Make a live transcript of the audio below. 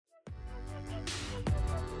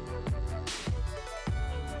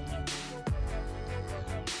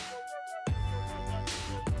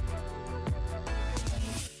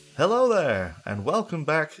Hello there, and welcome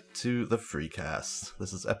back to the Freecast.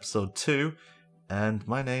 This is episode 2, and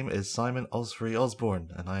my name is Simon Osfrey Osborne,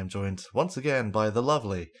 and I am joined once again by the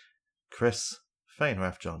lovely Chris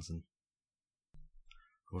Fainrath Johnson.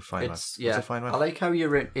 Or Fainrath. I like how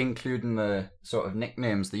you're including the sort of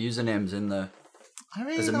nicknames, the usernames in the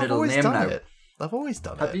as a I've middle always name done now. it. I've always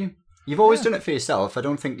done it. Have you? You've always done it for yourself. I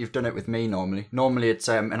don't think you've done it with me normally. Normally it's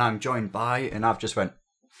and I'm joined by, and I've just went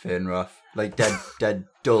Fainrath, like dead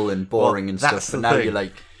dull and boring and stuff. But now you're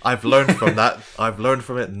like, I've learned from that. I've learned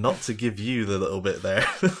from it not to give you the little bit there.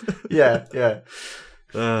 yeah.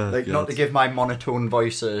 Like not to give my monotone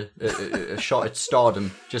voice a shot at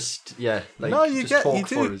stardom. Just no, you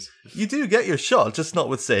do get your shot, just not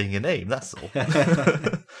with saying your name. That's all.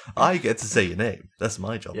 I get to say your name. That's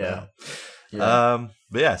my job now. Yeah.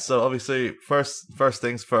 But yeah, so obviously, first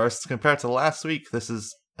things first. Compared to last week, this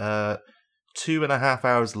is 2.5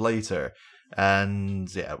 hours later,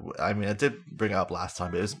 and yeah, I mean, I did bring it up last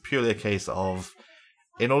time, but it was purely a case of,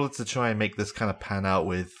 in order to try and make this kind of pan out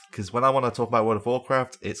with, because when I want to talk about World of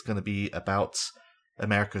Warcraft, it's going to be about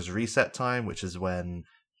America's reset time, which is when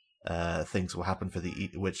things will happen for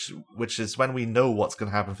the which is when we know what's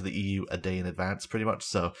going to happen for the EU a day in advance, pretty much.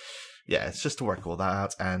 So yeah, it's just to work all that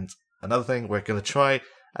out. And another thing, we're going to try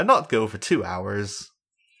and not go for 2 hours.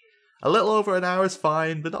 A little over an hour is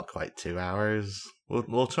fine, but not quite 2 hours.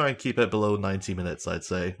 We'll try and keep it below 90 minutes, I'd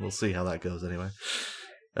say. We'll see how that goes anyway.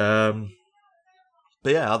 But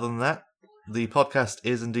yeah, other than that, the podcast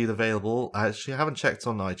is indeed available. I actually haven't checked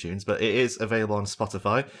on iTunes, but it is available on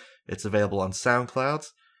Spotify. It's available on SoundCloud.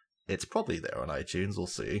 It's probably there on iTunes. We'll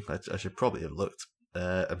see. I should probably have looked.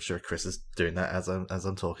 I'm sure Chris is doing that as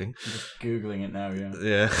I'm talking. I'm just Googling it now,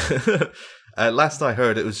 Yeah. Last I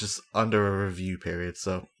heard, it was just under a review period,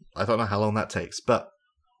 so I don't know how long that takes. But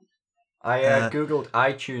I Googled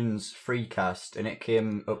iTunes Freecast, and it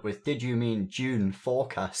came up with, did you mean June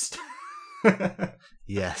forecast?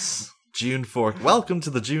 Yes. June 4. Welcome to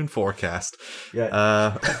the June forecast. Yeah.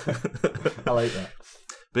 I like that.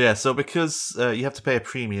 But yeah, so because you have to pay a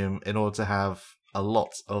premium in order to have a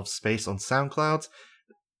lot of space on SoundCloud,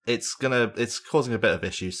 it's causing a bit of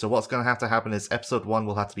issues. So what's going to have to happen is episode 1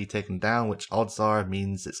 will have to be taken down, which odds are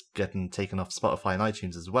means it's getting taken off Spotify and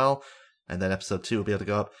iTunes as well. And then episode 2 will be able to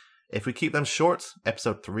go up. If we keep them short,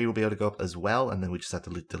 episode 3 will be able to go up as well, and then we just have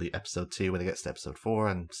to delete episode 2 when it gets to episode 4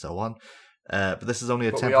 and so on. But this is only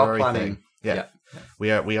a temporary thing. Yeah.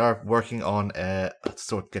 We are working on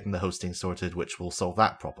getting the hosting sorted, which will solve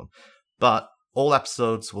that problem. But all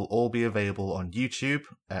episodes will all be available on YouTube.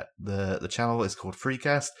 The channel is called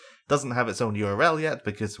Freecast. Doesn't have its own URL yet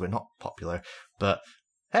because we're not popular. But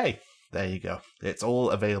hey, there you go. It's all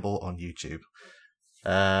available on YouTube.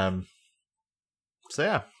 So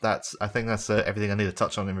yeah, I think that's everything I need to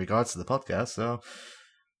touch on in regards to the podcast. So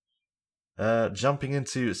jumping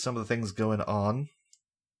into some of the things going on,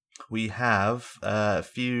 we have a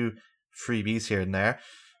few freebies here and there.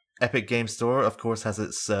 Epic Games Store, of course, has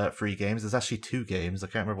its free games. There's actually 2 games. I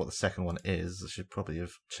can't remember what the second one is. I should probably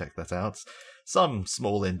have checked that out. Some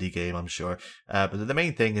small indie game, I'm sure. But the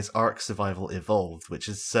main thing is Ark Survival Evolved, which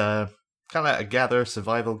is kind of a gather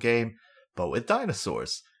survival game, but with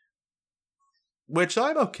dinosaurs. Which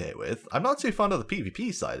I'm okay with. I'm not too fond of the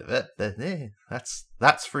PvP side of it, but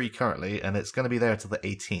that's free currently, and it's going to be there until the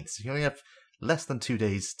 18th. So you only have less than 2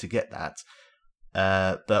 days to get that.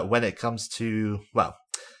 But when it comes to, well,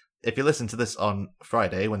 if you listen to this on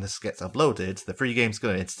Friday when this gets uploaded, the free game's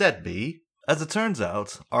going to instead be, as it turns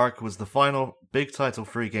out, Ark was the final big title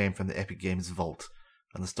free game from the Epic Games Vault,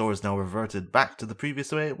 and the store is now reverted back to the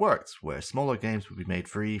previous way it worked, where smaller games would be made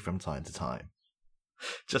free from time to time.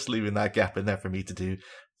 Just leaving that gap in there for me to do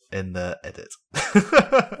in the edit.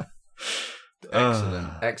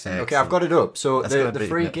 Excellent. Okay, I've got it up. So the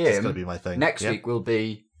free game be my thing. Next week will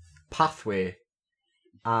be Pathway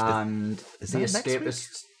and The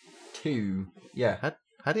Escapist 2. Yeah.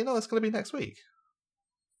 How do you know it's going to be next week?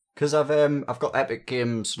 Because I've got Epic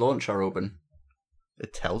Games Launcher open.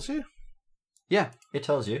 It tells you? Yeah, it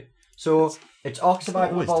tells you. So it's Ark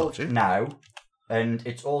Survival Evolved now. And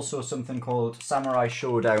it's also something called Samurai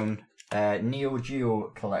Showdown Neo Geo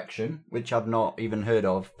Collection, which I've not even heard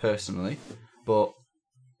of personally, but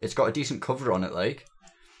it's got a decent cover on it, like.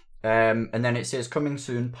 And then it says coming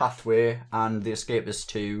soon, Pathway and The Escapist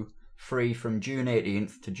 2, free from June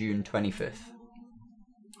 18th to June 25th.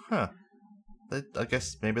 Huh. I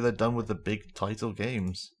guess maybe they're done with the big title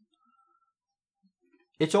games.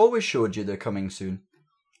 It's always showed you they're coming soon.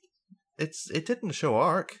 It didn't show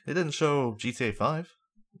Ark. It didn't show GTA 5.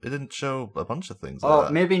 It didn't show a bunch of things.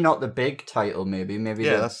 Maybe not the big title. Maybe.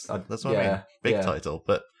 Yeah, that's what I mean. Big title,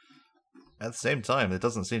 but at the same time, there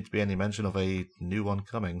doesn't seem to be any mention of a new one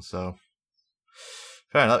coming, so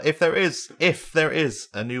fair enough. If there is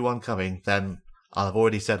a new one coming, then I'll have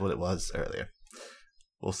already said what it was earlier.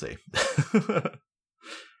 We'll see.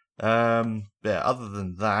 Other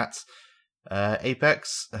than that,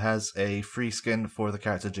 Apex has a free skin for the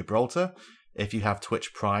character Gibraltar. If you have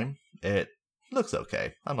Twitch Prime, it looks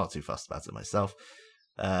okay. I'm not too fussed about it myself.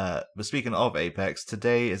 But speaking of Apex,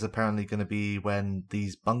 today is apparently going to be when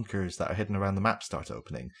these bunkers that are hidden around the map start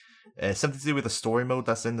opening. Something to do with the story mode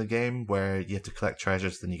that's in the game, where you have to collect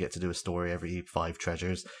treasures, then you get to do a story every 5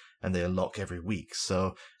 treasures, and they unlock every week.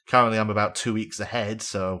 So currently I'm about 2 weeks ahead,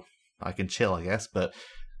 so I can chill, I guess. But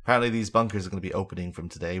apparently these bunkers are going to be opening from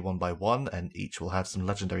today, one by one, and each will have some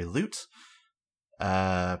legendary loot.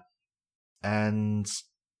 And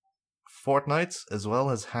Fortnite as well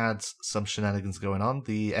has had some shenanigans going on.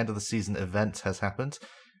 The end of the season event has happened.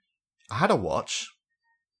 I had a watch.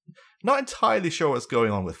 Not entirely sure what's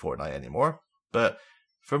going on with Fortnite anymore, but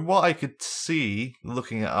from what I could see,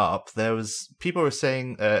 looking it up, people were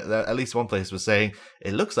saying, at least one place was saying,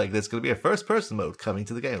 it looks like there's going to be a first-person mode coming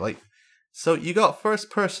to the game. So you got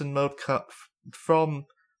first-person mode cut from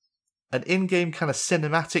an in-game kind of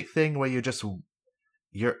cinematic thing where you're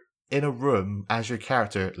in a room as your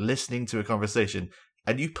character listening to a conversation,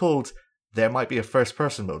 and you pulled there might be a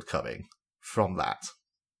first-person mode coming from that.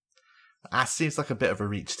 That seems like a bit of a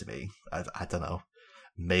reach to me. I don't know.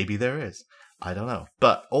 Maybe there is. I don't know.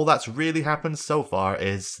 But all that's really happened so far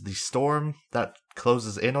is the storm that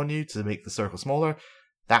closes in on you to make the circle smaller,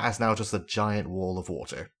 that is now just a giant wall of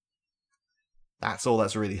water. That's all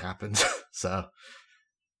that's really happened. So,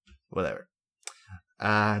 whatever.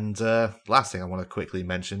 And last thing I want to quickly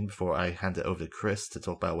mention before I hand it over to Chris to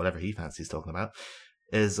talk about whatever he fancies talking about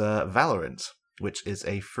is Valorant, which is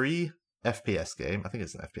a free FPS game. I think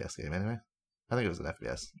it's an FPS game anyway. I think it was an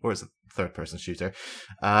FPS, or it's a third-person shooter.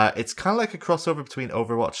 It's kind of like a crossover between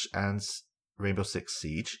Overwatch and Rainbow Six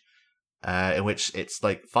Siege, in which it's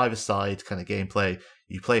like 5-a-side kind of gameplay.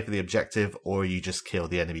 You play for the objective, or you just kill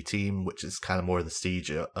the enemy team, which is kind of more the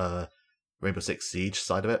Siege, Rainbow Six Siege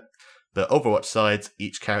side of it. The Overwatch side,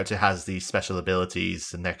 each character has these special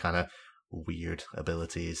abilities, and they're kind of weird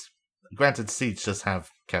abilities. Granted, Siege does have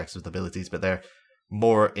characters with abilities, but they're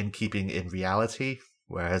more in keeping in reality,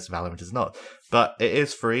 whereas Valorant is not. But it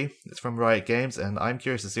is free. It's from Riot Games, and I'm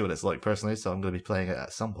curious to see what it's like personally, so I'm going to be playing it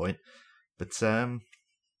at some point. But,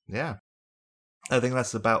 yeah. I think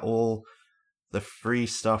that's about all the free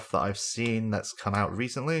stuff that I've seen that's come out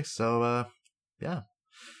recently, so, yeah.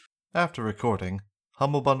 After recording,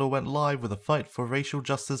 Humble Bundle went live with a Fight for Racial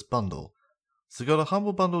Justice bundle. So go to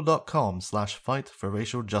humblebundle.com/fight for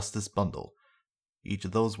racial justice bundle. Each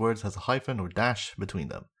of those words has a hyphen or dash between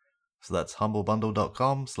them. So that's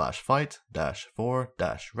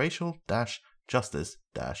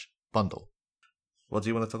humblebundle.com/fight-for-racial-justice-bundle. What do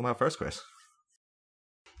you want to talk about first, Chris?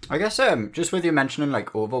 I guess just with you mentioning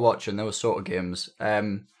like Overwatch and those sort of games,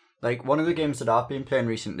 like one of the games that I've been playing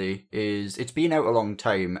recently it's been out a long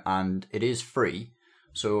time and it is free,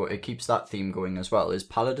 so it keeps that theme going as well, is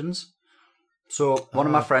Paladins. So one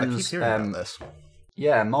of my friends, I keep hearing about this.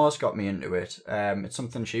 Yeah, Mars got me into it. It's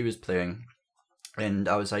something she was playing, and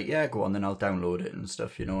I was like, yeah, go on, then I'll download it and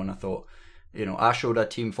stuff, and I thought, I showed her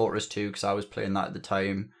Team Fortress 2 because I was playing that at the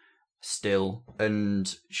time still,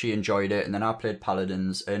 and she enjoyed it, and then I played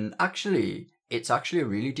Paladins, and it's actually a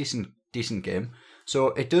really decent game.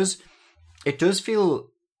 So it does feel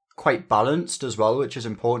quite balanced as well, which is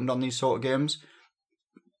important on these sort of games,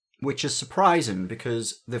 which is surprising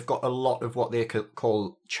because they've got a lot of what they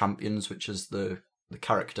call champions, which is the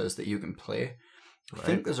characters that you can play. Right. I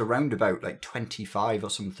think there's around about like 25 or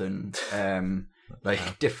something,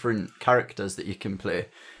 different characters that you can play,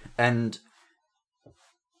 and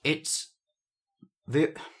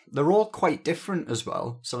they're all quite different as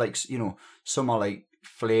well. So like, some are like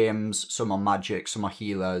flames, some are magic, some are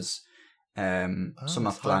healers, some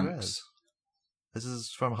are flanks. This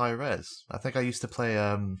is from High Res. I think I used to play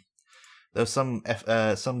there was some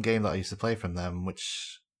game that I used to play from them,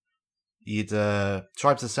 which you'd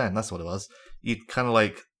Tribes Ascend, that's what it was. You'd kind of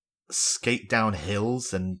like skate down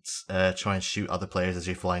hills and try and shoot other players as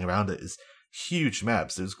you're flying around. It was huge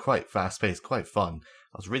maps. It was quite fast paced, quite fun.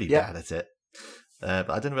 I was really bad at it, but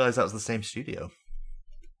I didn't realize that was the same studio.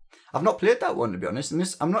 I've not played that one, to be honest,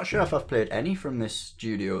 and I'm not sure if I've played any from this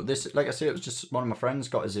studio. This, like I say, it was just one of my friends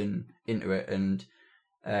got us into it, and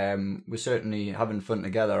we're certainly having fun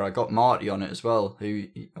together. I got Marty on it as well, who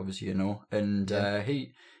obviously and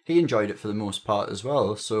he enjoyed it for the most part as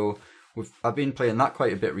well. So I've been playing that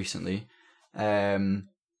quite a bit recently, and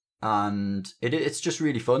and it's just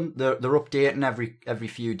really fun. They're updating every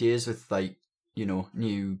few days with like, you know,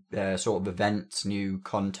 new sort of events, new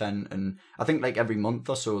content, and I think like every month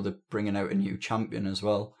or so they're bringing out a new champion as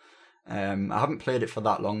well. I haven't played it for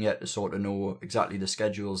that long yet to sort of know exactly the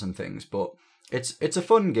schedules and things, but it's a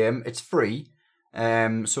fun game. It's free,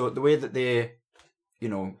 so the way that they, you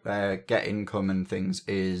know, get income and things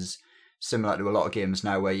is similar to a lot of games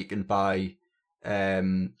now, where you can buy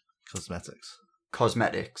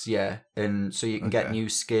cosmetics, yeah, and so you can get new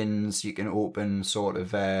skins. You can open sort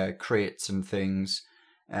of crates and things.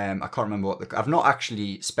 I can't remember what I've not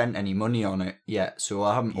actually spent any money on it yet, so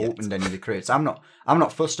I haven't opened any of the crates. I'm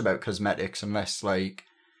not fussed about cosmetics unless like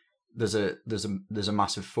there's a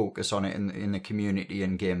massive focus on it in the community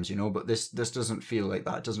and games, you know. But this doesn't feel like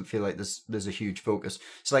that. It doesn't feel like there's a huge focus.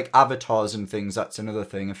 It's like avatars and things. That's another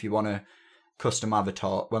thing. If you want a custom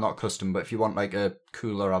avatar, well, not custom, but if you want like a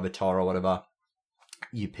cooler avatar or whatever,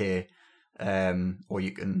 you pay, or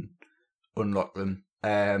you can unlock them.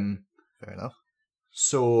 Fair enough.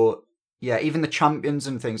 So yeah, even the champions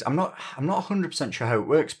and things. I'm not 100% sure how it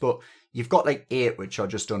works, but you've got like 8 which are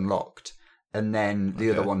just unlocked, and then the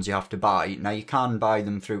other ones you have to buy. Now you can buy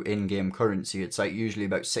them through in-game currency. It's like usually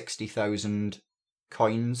about 60,000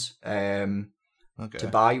 coins to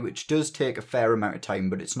buy, which does take a fair amount of time,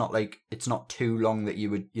 but it's not too long that you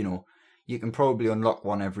would, you know, you can probably unlock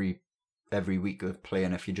one every week of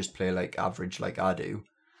playing if you just play like average like I do.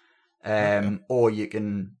 Or you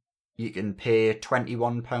can pay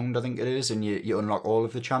 £21, I think it is, and you unlock all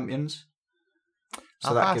of the champions.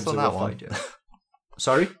 So that gives a rough idea.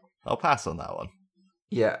 Sorry? I'll pass on that one.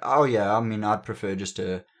 Yeah. Oh yeah. I mean, I'd prefer just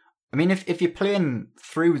to. I mean, if you're playing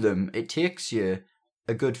through them, it takes you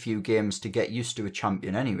a good few games to get used to a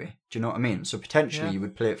champion anyway. Do you know what I mean? So potentially you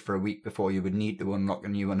would play it for a week before you would need to unlock a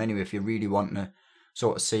new one anyway, if you really want to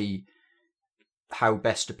sort of see how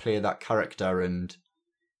best to play that character and,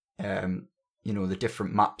 you know, the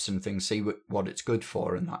different maps and things, see what it's good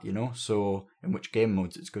for and that, you know, so in which game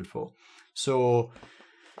modes it's good for. So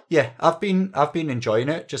yeah, I've been enjoying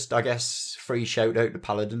it. Just, I guess, free shout out to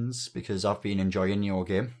Paladins because I've been enjoying your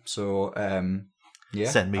game. So yeah,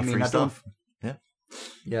 send me free stuff.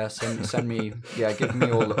 Yeah, send me. Yeah, give me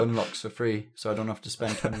all the unlocks for free, so I don't have to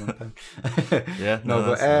spend £21. Yeah,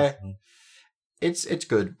 but nice. It's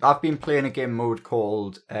good. I've been playing a game mode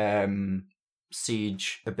called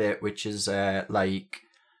Siege a bit, which is like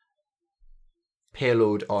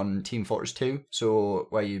Payload on Team Fortress 2. So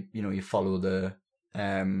where you follow the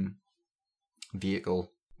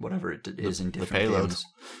vehicle, whatever it is in different games.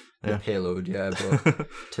 The payload, yeah, but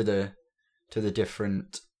to the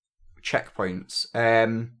different checkpoints.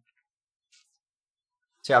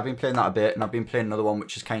 So I've been playing that a bit, and I've been playing another one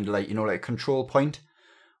which is kind of like, you know, like a control point,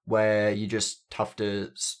 where you just have to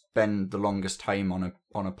spend the longest time on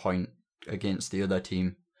a point against the other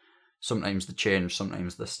team. Sometimes they change,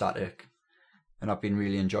 sometimes they're static, and I've been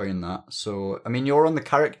really enjoying that. So I mean, you're on the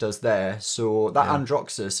characters there, so that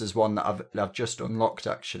Androxus is one that I've just unlocked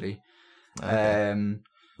actually.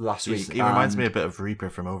 Last week. He reminds me a bit of Reaper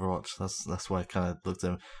from Overwatch. That's why I kind of looked at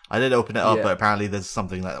him. I did open it up, but apparently there's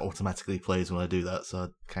something that automatically plays when I do that, so I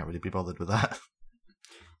can't really be bothered with that.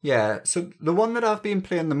 Yeah, so the one that I've been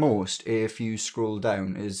playing the most, if you scroll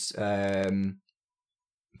down, is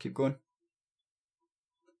keep going.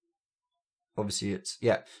 Obviously it's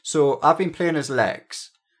so I've been playing as Lex,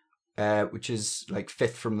 which is like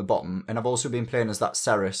 5th from the bottom, and I've also been playing as that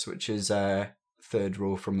Ceres, which is 3rd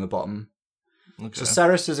row from the bottom. Okay. So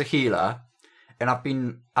Ceres is a healer, and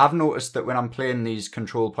I've noticed that when I'm playing these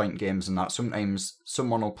control point games and that, sometimes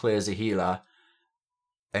someone will play as a healer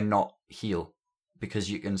and not heal, because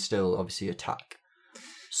you can still obviously attack.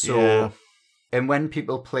 So and when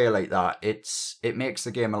people play like that, it makes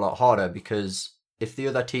the game a lot harder, because if the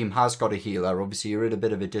other team has got a healer, obviously you're at a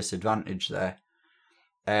bit of a disadvantage there.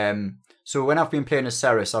 So when I've been playing as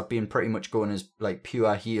Ceres, I've been pretty much going as like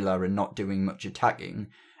pure healer and not doing much attacking.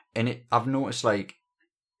 And I've noticed, like,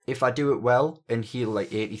 if I do it well and heal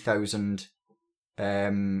like 80,000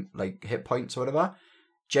 like hit points or whatever,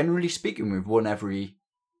 generally speaking, we've won every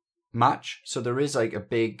match. So there is like a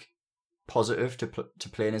big positive to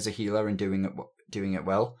playing as a healer and doing it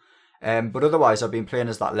well. But otherwise, I've been playing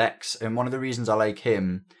as that Lex, and one of the reasons I like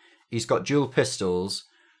him, he's got dual pistols,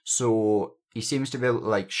 so he seems to be able to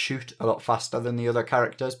like shoot a lot faster than the other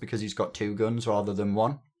characters because he's got 2 guns rather than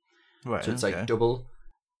 1. Right. So it's like double.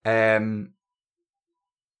 And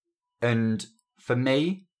for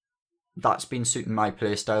me, that's been suiting my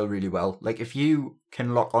playstyle really well. Like, if you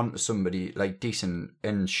can lock onto somebody like decent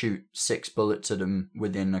and shoot 6 bullets at them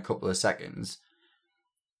within a couple of seconds,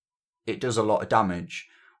 it does a lot of damage.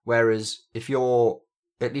 Whereas if you're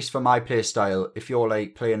at least for my play style, if you're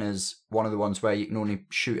like playing as one of the ones where you can only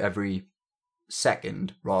shoot every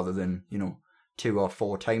second rather than 2 or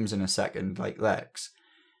 4 times in a second like Lex,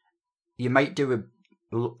 you might do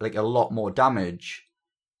a lot more damage,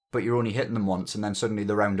 but you're only hitting them once, and then suddenly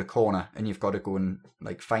they're round a corner, and you've got to go and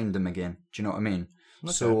like find them again. Do you know what I mean?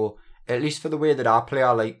 Okay. So at least for the way that I play,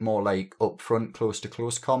 I like more like up front, close to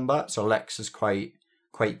close combat. So Lex is quite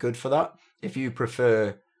good for that. If you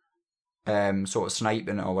prefer sort of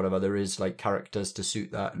sniping or whatever, there is like characters to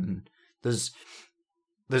suit that, and there's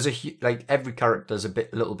like every character's a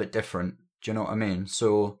little bit different. Do you know what I mean?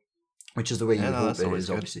 So, which is the way you hope it is,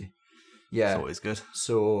 obviously. Yeah, it's always good.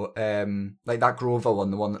 So, like that Grover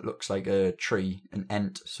one, the one that looks like a tree, an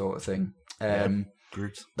ent sort of thing.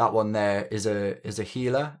 Groot. That one there is a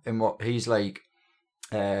healer, and what he's like,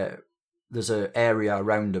 there's an area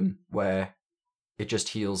around him where it just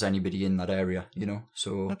heals anybody in that area,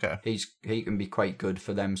 So he can be quite good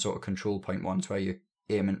for them sort of control point ones where you're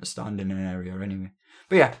aiming to stand in an area anyway.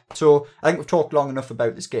 But yeah, so I think we've talked long enough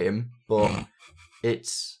about this game, but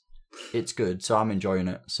it's good, so I'm enjoying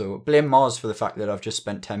it. So blame Mars for the fact that I've just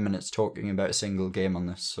spent 10 minutes talking about a single game on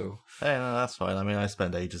this. So hey, no, that's fine. I mean, I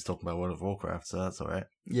spend ages talking about World of Warcraft, so that's all right.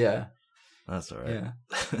 Yeah, that's all right. Yeah.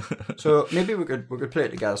 So maybe we could play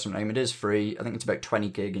it together sometime. It is free. I think it's about 20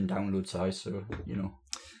 gig in download size. So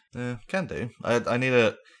Yeah, can do. I need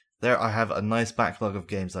a. There, I have a nice backlog of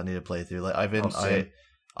games I need to play through. Like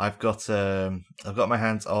I've got my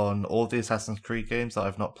hands on all the Assassin's Creed games that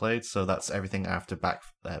I've not played, so that's everything after Black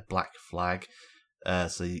Flag.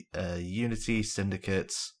 So Unity,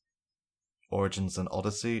 Syndicate, Origins, and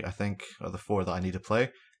Odyssey, I think, are the 4 that I need to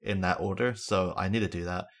play in that order. So I need to do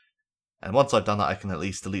that, and once I've done that, I can at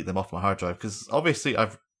least delete them off my hard drive, because obviously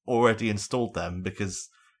I've already installed them, because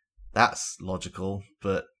that's logical.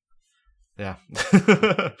 But yeah,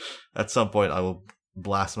 at some point I will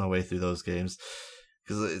blast my way through those games.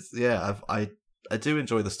 Because I do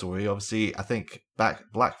enjoy the story. Obviously, I think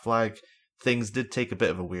Black Flag, things did take a bit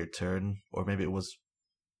of a weird turn, or maybe it was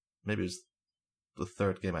the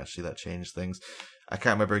third game actually that changed things. I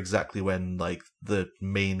can't remember exactly when, like, the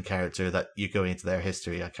main character that you're going into their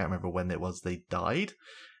history, I can't remember when it was they died.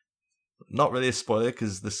 Not really a spoiler,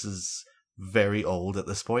 because this is very old at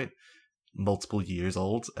this point, multiple years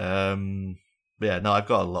old. But yeah, no, I've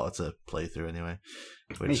got a lot to play through anyway.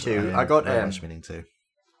 Me too. I got very much meaning to.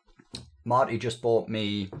 Marty just bought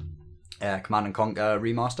me Command and Conquer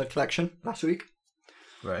Remastered Collection last week,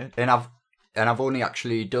 right? And I've only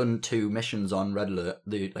actually done 2 missions on Red Alert,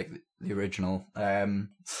 the original,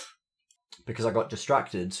 because I got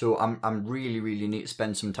distracted. So I'm really need to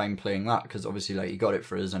spend some time playing that, because obviously, like, you got it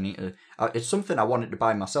for us. I need to. It's something I wanted to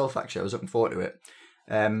buy myself. Actually, I was looking forward to it.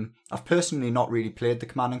 I've personally not really played the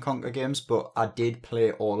Command and Conquer games, but I did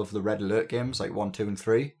play all of the Red Alert games, like 1, 2, and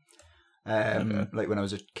 3. Like when I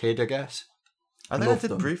was a kid, I guess. I think I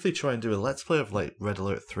did briefly try and do a Let's Play of like Red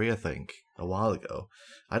Alert 3, I think, a while ago.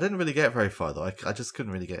 I didn't really get very far, though. I just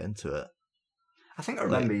couldn't really get into it. I think I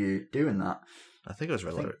remember you doing that. I think it was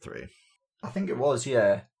Red Alert 3. I think it was,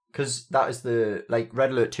 yeah. Because that is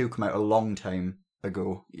Red Alert 2 came out a long time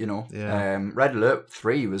ago, Yeah. Red Alert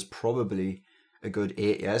 3 was probably a good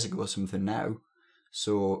 8 years ago or something now.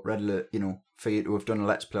 So Red Alert, for you to have done a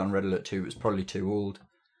Let's Play on Red Alert 2, it was probably too old.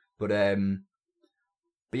 But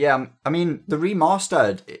yeah, I mean, the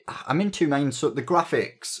remastered, I'm in 2 minds. So the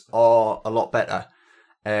graphics are a lot better.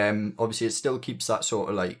 Obviously, it still keeps that sort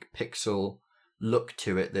of like pixel look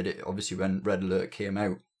to it that it obviously when Red Alert came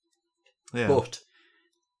out. Yeah. But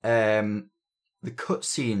the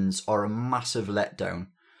cutscenes are a massive letdown.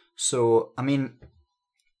 So, I mean,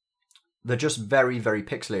 they're just very, very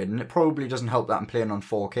pixelated, and it probably doesn't help that I'm playing on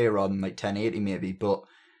 4K rather than like 1080 maybe, but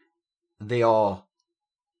they are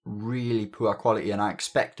really poor quality, and I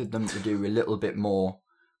expected them to do a little bit more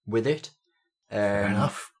with it. Fair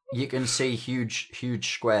enough. You can see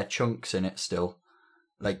huge square chunks in it still,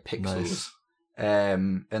 like pixels. Nice.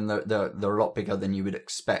 And they're a lot bigger than you would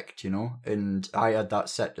expect, and I had that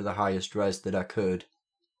set to the highest res that I could.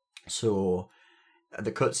 So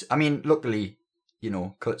the luckily,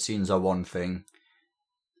 cutscenes are one thing.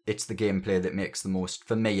 It's the gameplay that makes the most,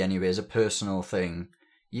 for me anyway, as a personal thing.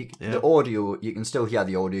 The audio, you can still hear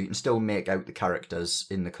the audio, you can still make out the characters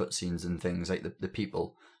in the cutscenes and things, like the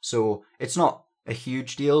people. So it's not a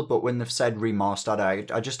huge deal, but when they've said remastered,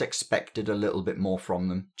 I just expected a little bit more from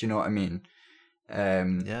them. Do you know what I mean?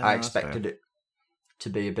 I expected it to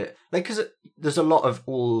be a bit like, because there's a lot of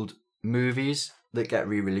old movies that get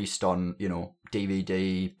re-released on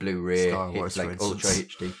DVD, Blu-ray, Star Wars, like Ultra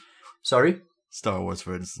HD. Sorry? Star Wars,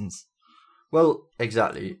 for instance. Well,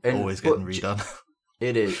 exactly. Always getting redone.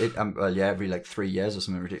 It is. Well, yeah, every like 3 years or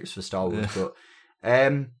something ridiculous for Star Wars.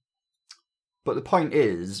 Yeah. But the point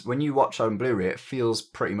is, when you watch that on Blu-ray, it feels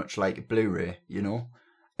pretty much like Blu-ray, you know?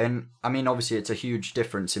 And, I mean, obviously it's a huge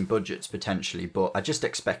difference in budgets, potentially, but I just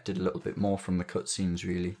expected a little bit more from the cutscenes,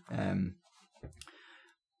 really.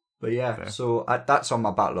 But yeah, fair. So that's on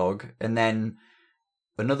my backlog. And then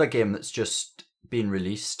another game that's just been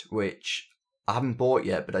released, which I haven't bought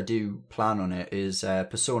yet, but I do plan on it, is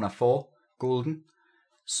Persona 4 Golden.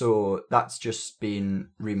 So that's just been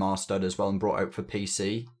remastered as well and brought out for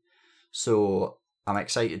PC. So I'm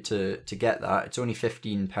excited to get that. It's only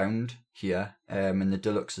 £15 here, and the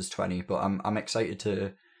deluxe is 20. But I'm excited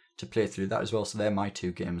to play through that as well. So they're my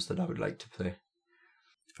two games that I would like to play.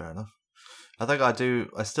 Fair enough. I think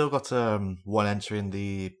I still got one entry in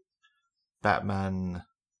the Batman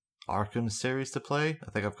Arkham series to play.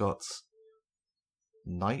 I think I've got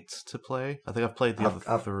Knight to play. I think I've played the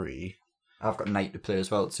other three. I've got Knight to play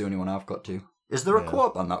as well. It's the only one I've got to. Is there a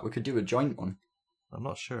co-op on that? We could do a joint one. I'm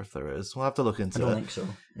not sure if there is. We'll have to look into it. I don't think so.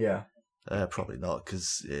 Yeah. Probably not,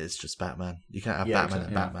 because it's just Batman. You can't have Batman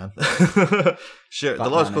and Batman. Sure, Batman,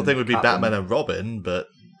 the logical thing would be Batman and Robin, but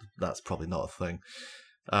that's probably not a thing.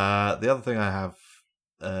 The other thing I have,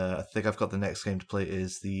 I think I've got the next game to play,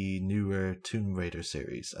 is the newer Tomb Raider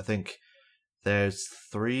series. I think there's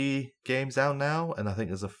 3 games out now, and I think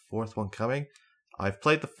there's a 4th one coming. I've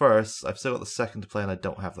played the first, I've still got the second to play, and I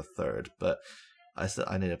don't have the third, but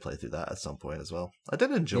I need to play through that at some point as well. I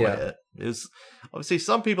did enjoy it. It was, obviously,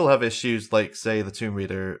 some people have issues, like, say, the Tomb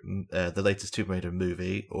Raider, the latest Tomb Raider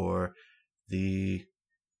movie, or the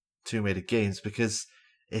Tomb Raider games, because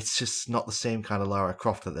it's just not the same kind of Lara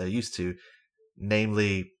Croft that they're used to.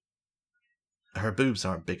 Namely, her boobs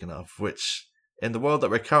aren't big enough, which, in the world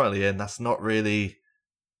that we're currently in, that's not really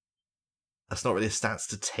a stance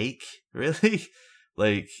to take, really.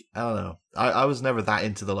 Like, I don't know. I was never that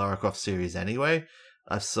into the Lara Croft series anyway.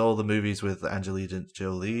 I saw the movies with Angelina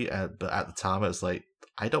Jolie, but at the time I was like,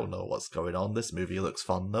 I don't know what's going on. This movie looks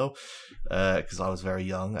fun, though. Because I was very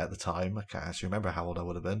young at the time. I can't actually remember how old I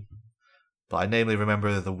would have been. But I namely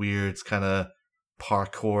remember the weird kind of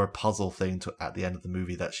parkour puzzle thing at the end of the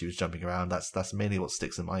movie that she was jumping around. That's mainly what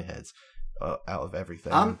sticks in my head out of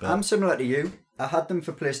everything. I'm similar to you. I had them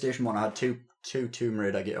for PlayStation 1. I had two Tomb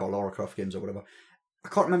Raider or Lara Croft games or whatever. I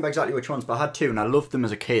can't remember exactly which ones, but I had 2 and I loved them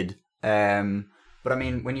as a kid. But I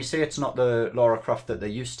mean, when you say it's not the Lara Croft that they're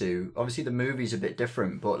used to, obviously the movie's a bit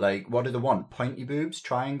different, but like, what do they want? Pointy boobs?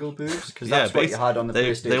 Triangle boobs? Because that's what you had on the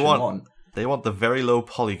PlayStation 1. They want the very low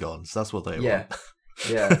polygons. That's what they want.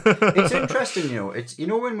 Yeah. It's interesting, you know. It's, you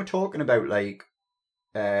know, when we're talking about like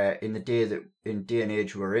in day and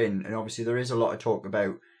age we're in, and obviously there is a lot of talk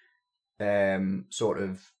about sort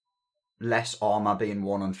of less armor being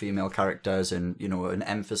worn on female characters, and, you know, an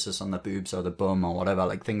emphasis on the boobs or the bum or whatever,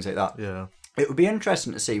 like things like that. Yeah. It would be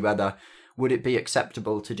interesting to see whether would it be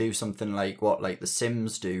acceptable to do something like what like The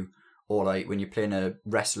Sims do, or like when you're playing a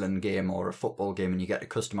wrestling game or a football game and you get to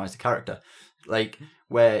customize the character, like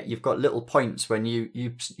where you've got little points when you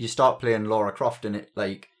start playing Lara Croft, and it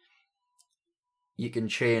like you can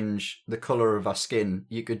change the color of her skin,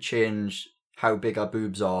 you could change how big her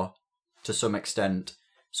boobs are to some extent.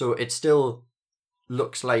 So it still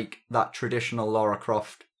looks like that traditional Lara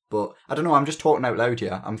Croft, but I don't know, I'm just talking out loud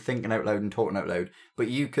here. I'm thinking out loud and talking out loud. But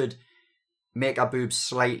you could make her boobs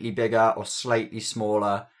slightly bigger or slightly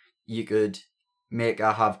smaller. You could make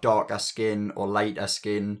her have darker skin or lighter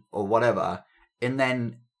skin or whatever. And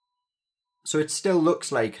then, so it still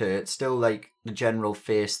looks like her. It's still like the general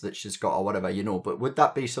face that she's got or whatever, you know. But would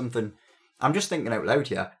that be something... I'm just thinking out loud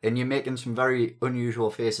here. And you're making some very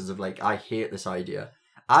unusual faces of like, I hate this idea.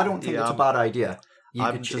 I don't think it's a bad idea.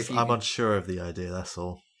 I'm unsure of the idea. That's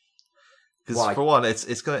all. Because for one,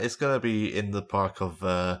 it's gonna be in the park of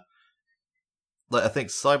like, I think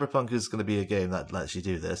Cyberpunk is gonna be a game that lets you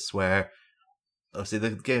do this. Where obviously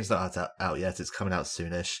the game's not out yet; it's coming out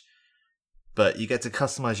soonish. But you get to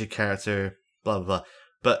customize your character, blah blah blah.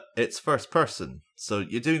 But it's first person, so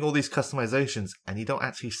you're doing all these customizations, and you don't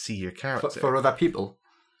actually see your character for other people.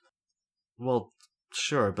 Well,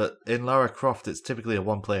 sure, but in Lara Croft, it's typically a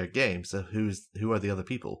one-player game, so who are the other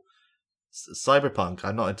people? Cyberpunk,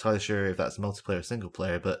 I'm not entirely sure if that's multiplayer or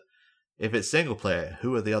single-player, but if it's single-player,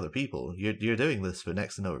 who are the other people? You're doing this for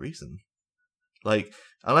next to no reason. Like,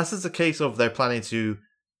 unless it's a case of they're planning to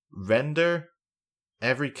render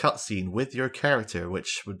every cutscene with your character,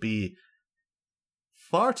 which would be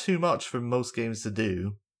far too much for most games to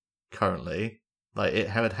do currently. Like,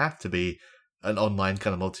 it would have to be an online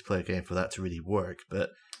kind of multiplayer game for that to really work,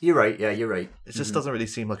 but... You're right, yeah, you're right. It just doesn't really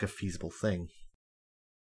seem like a feasible thing.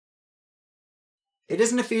 It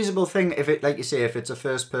isn't a feasible thing if it, like you say, if it's a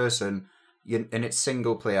first person and it's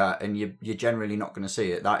single player and you're generally not going to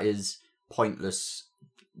see it. That is pointless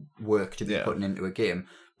work to be putting into a game.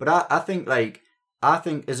 But I think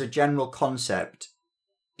as a general concept,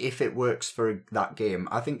 if it works for that game,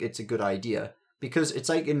 I think it's a good idea. Because it's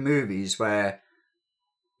like in movies where,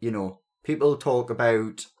 people talk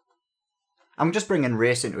about... I'm just bringing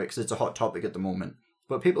race into it because it's a hot topic at the moment.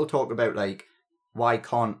 But people talk about, like, why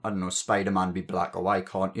can't, I don't know, Spider-Man be black? Or why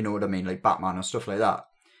can't, you know what I mean, like Batman or stuff like that.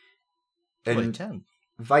 And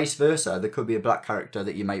vice versa, there could be a black character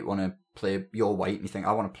that you might want to play. You're white and you think,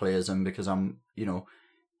 I want to play as him because I'm,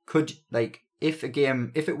 could, like, if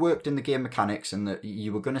it worked in the game mechanics and that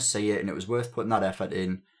you were going to see it and it was worth putting that effort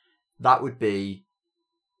in, that would be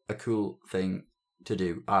a cool thing to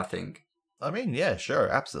do, I think. I mean, yeah, sure,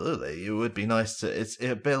 absolutely. It would be nice to. It's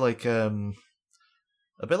a bit like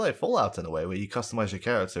Fallout in a way, where you customize your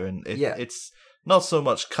character, and it's not so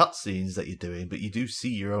much cutscenes that you're doing, but you do see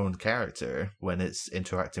your own character when it's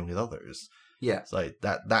interacting with others. Yeah, it's like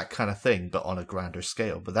that kind of thing, but on a grander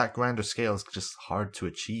scale. But that grander scale is just hard to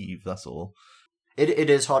achieve. That's all. It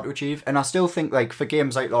is hard to achieve, and I still think, like, for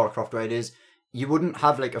games like Lara Croft, where it is, you wouldn't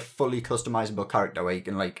have like a fully customizable character where you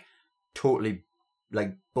can like totally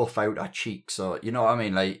like buff out her cheeks, or you know what I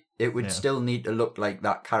mean, like it would still need to look like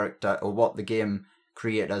that character or what the game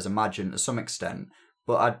creators imagined to some extent.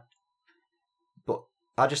 But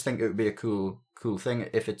I just think it would be a cool thing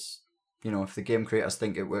if it's, if the game creators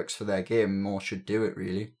think it works for their game, more should do it,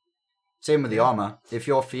 really. Same with the armor. If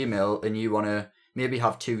you're female and you want to maybe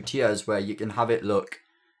have 2 tiers where you can have it look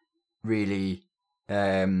really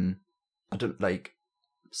I don't like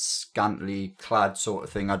scantily clad sort of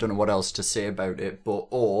thing. I don't know what else to say about it, but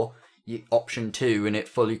or you option 2 and it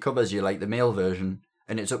fully covers you like the male version,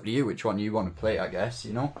 and it's up to you which one you want to play, I guess.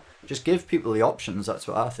 Just give people the options. That's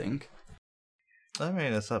what I think. I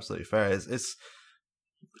mean, it's absolutely fair. It's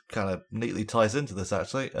kind of neatly ties into this,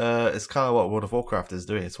 actually. It's kind of what World of Warcraft is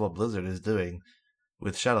doing. It's what Blizzard is doing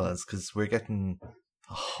with Shadowlands, because we're getting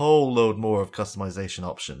a whole load more of customization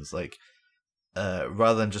options. Like,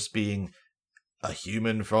 rather than just being a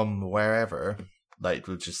human from wherever, like,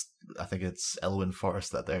 which is, I think it's Elwyn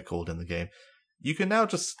Forest that they're called in the game. You can now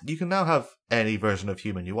have any version of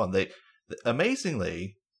human you want.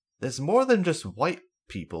 Amazingly, there's more than just white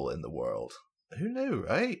people in the world. Who knew,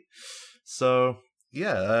 right? So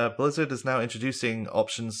yeah, Blizzard is now introducing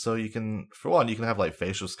options so you can have like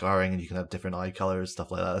facial scarring, and you can have different eye colors, stuff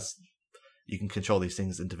like that. You can control these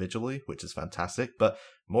things individually, which is fantastic. But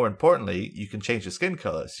more importantly, you can change your skin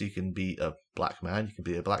color. So you can be a black man, you can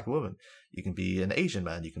be a black woman, you can be an Asian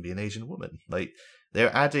man, you can be an Asian woman. Like,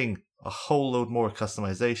 they're adding a whole load more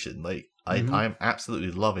customization. Like, I'm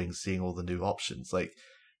absolutely loving seeing all the new options. Like,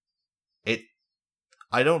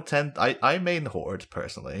 I main Horde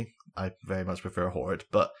personally. I very much prefer Horde,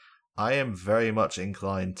 but I am very much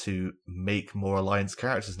inclined to make more Alliance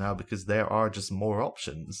characters now because there are just more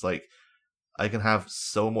options. Like, I can have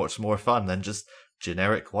so much more fun than just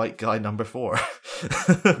generic white guy number 4.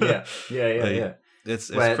 Yeah.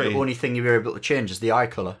 It's where pretty... the only thing you're able to change is the eye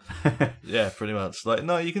color. Yeah, pretty much. Like,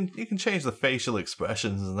 no, you can change the facial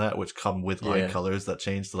expressions and that, which come with eye colors that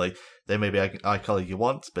change to, like, there may be eye color you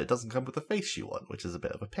want, but it doesn't come with the face you want, which is a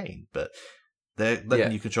bit of a pain. But they're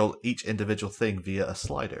letting you control each individual thing via a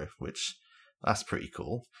slider, which that's pretty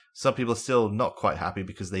cool. Some people are still not quite happy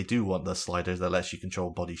because they do want the sliders that lets you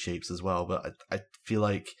control body shapes as well, but I feel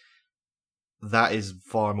like that is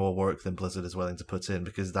far more work than Blizzard is willing to put in,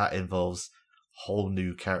 because that involves whole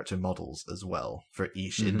new character models as well for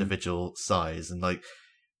each individual size. And like,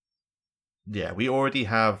 yeah, we already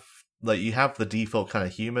have, like, you have the default kind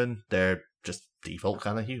of human, they're just default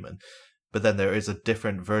kind of human, but then there is a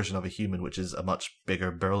different version of a human which is a much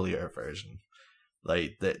bigger, burlier version.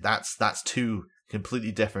 Like, that's 2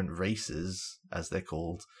 completely different races, as they're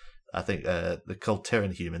called. I think they're called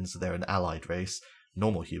Terran humans. They're an allied race.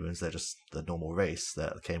 Normal humans, they're just the normal race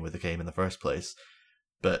that came with the game in the first place.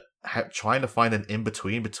 But trying to find an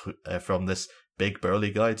in-between from this big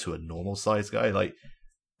burly guy to a normal sized guy, like,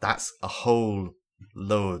 that's a whole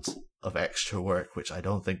load of extra work, which I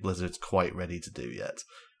don't think Blizzard's quite ready to do yet.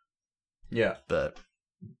 Yeah. But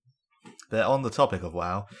on the topic of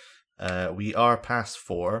WoW, we are past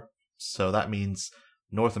 4, so that means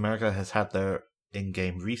North America has had their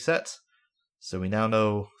in-game reset. So we now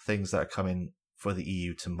know things that are coming for the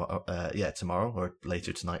EU tomorrow, or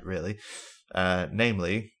later tonight, really.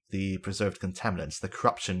 Namely, the preserved contaminants, the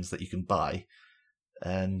corruptions that you can buy.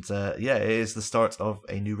 And it is the start of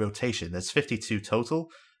a new rotation. There's 52 total,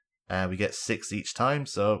 and we get 6 each time,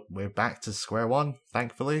 so we're back to square one,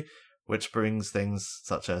 thankfully, which brings things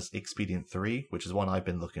such as Expedient 3, which is one I've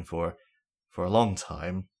been looking for a long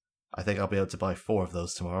time. I think I'll be able to buy 4 of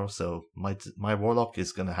those tomorrow, so my Warlock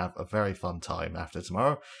is going to have a very fun time after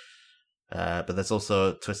tomorrow. But there's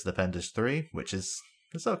also Twisted Appendage 3, which it's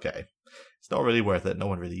okay. It's not really worth it, no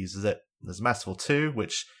one really uses it. There's Masterful 2,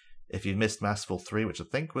 which, if you missed Masterful 3, which I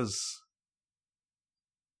think was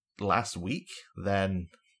last week, then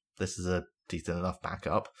this is a decent enough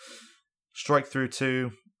backup. Strike Through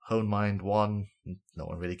 2, Hone Mind 1, no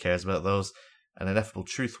one really cares about those. And Ineffable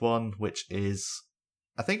Truth 1, which is,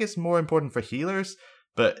 I think it's more important for healers,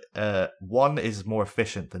 but 1 is more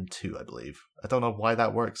efficient than 2, I believe. I don't know why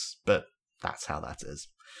that works, but that's how that is.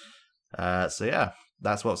 So yeah,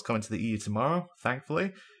 that's what's coming to the EU tomorrow,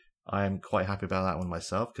 thankfully. I'm quite happy about that one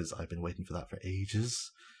myself, because I've been waiting for that for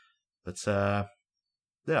ages. But yeah,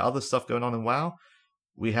 other stuff going on in WoW.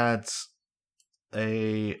 We had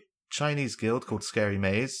a Chinese guild called Scary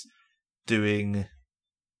Maze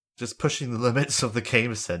just pushing the limits of the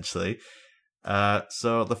game, essentially.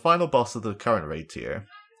 So the final boss of the current raid tier,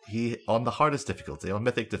 he, on the hardest difficulty, on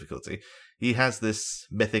Mythic difficulty, he has this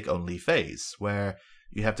Mythic-only phase, where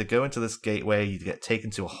you have to go into this gateway, you get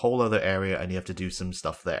taken to a whole other area, and you have to do some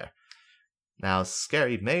stuff there. Now,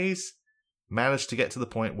 Scary Maze managed to get to the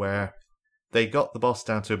point where they got the boss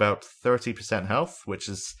down to about 30% health, which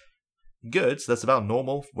is good. So that's about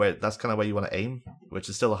normal. That's kind of where you want to aim, which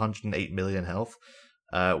is still 108 million health.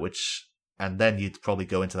 And then you'd probably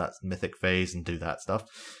go into that mythic phase and do that stuff.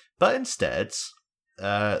 But instead,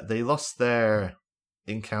 they lost their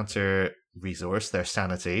encounter resource, their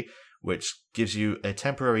sanity, which gives you a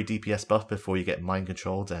temporary DPS buff before you get mind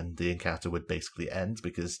controlled, and the encounter would basically end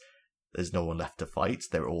because there's no one left to fight.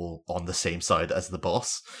 They're all on the same side as the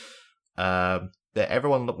boss.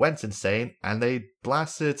 Everyone went insane, and they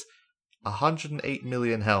blasted 108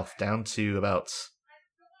 million health down to about...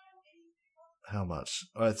 how much?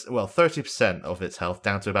 Well, 30% of its health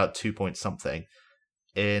down to about 2 point something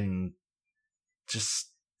in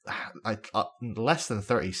just less than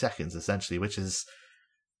 30 seconds, essentially, which is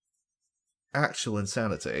actual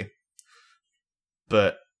insanity.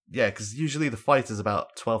 But yeah, because usually the fight is about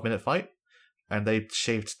 12-minute fight, and they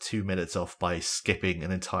shaved 2 minutes off by skipping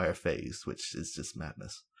an entire phase, which is just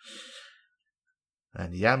madness.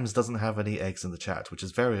 And Yams doesn't have any eggs in the chat, which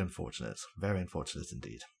is very unfortunate. Very unfortunate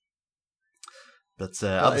indeed. But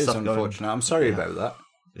that is unfortunate. I'm sorry about that.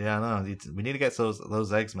 Yeah, no, we need to get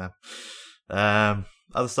those eggs, man.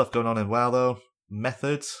 Other stuff going on in WoW, though.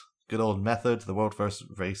 Method. Good old Method, the World First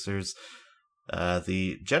Racers.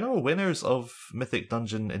 The general winners of Mythic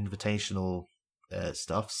Dungeon Invitational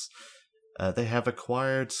stuffs. They have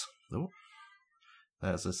acquired... Oh,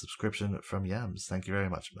 that's a subscription from Yams. Thank you very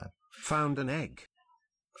much, man. Found an egg.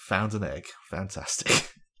 Found an egg.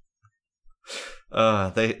 Fantastic.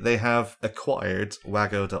 They have acquired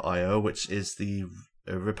Wago.io, which is the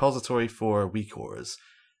repository for weak auras.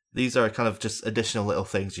 These are kind of just additional little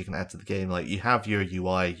things you can add to the game. Like, you have your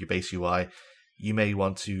UI, your base UI. You may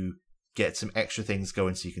want to get some extra things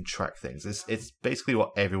going so you can track things. It's basically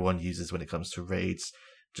what everyone uses when it comes to raids.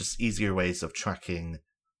 Just easier ways of tracking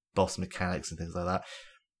boss mechanics and things like that.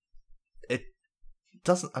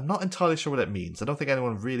 I'm not entirely sure what it means. I don't think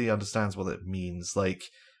anyone really understands what it means. Like,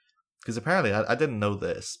 because apparently, I didn't know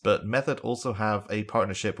this, but Method also have a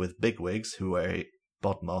partnership with Bigwigs, who are a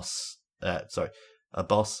boss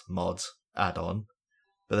mod add-on.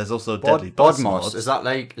 But there's also Deadly Boss mods. Is that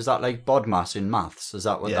like Bodmas in maths? Is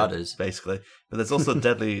that what that is? Basically. But there's also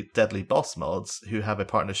Deadly Boss mods, who have a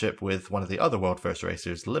partnership with one of the other World First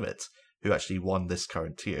Racers, Limit, who actually won this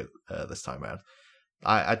current tier this time around.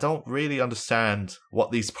 I don't really understand what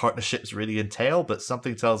these partnerships really entail, but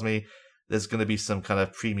something tells me there's going to be some kind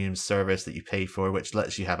of premium service that you pay for, which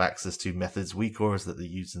lets you have access to Method's weak auras that they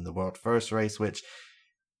use in the World First Race, which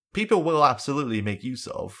people will absolutely make use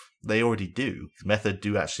of. They already do. Method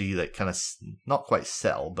do actually like kind of not quite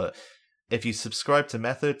sell, but if you subscribe to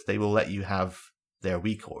Method, they will let you have their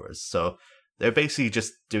weak auras. So they're basically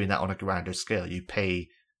just doing that on a grander scale. You pay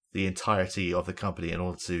the entirety of the company in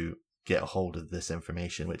order to get a hold of this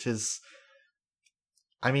information, which is,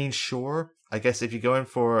 I mean, sure. I guess if you're going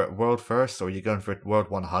for World First or you're going for World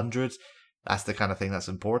 100, that's the kind of thing that's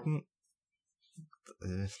important.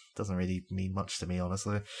 It doesn't really mean much to me,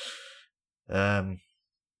 honestly. Yeah,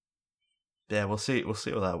 we'll see what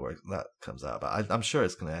that comes out about. I'm sure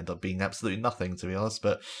it's going to end up being absolutely nothing, to be honest,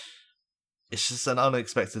 but it's just an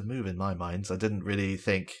unexpected move in my mind. I didn't really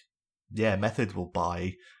think, Method will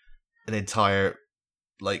buy an entire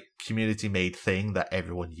like community-made thing that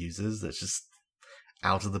everyone uses that's just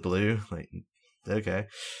out of the blue. Like, okay.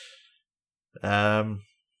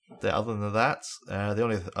 other than that, the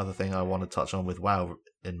only other thing I want to touch on with WoW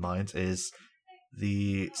in mind is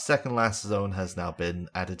the second last zone has now been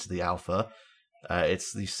added to the alpha.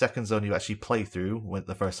 It's the second zone you actually play through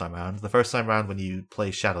the first time around. The first time around when you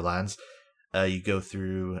play Shadowlands, you go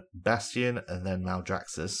through Bastion and then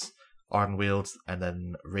Maldraxxus, Ardenweald, and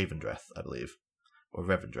then Ravendreth, I believe. Or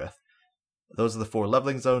Revendreth. Those are the 4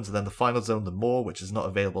 leveling zones, and then the final zone, the Maw, which is not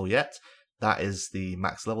available yet, that is the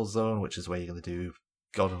max level zone, which is where you're going to do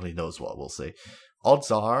God only knows what, we'll see.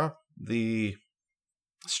 Odds are, the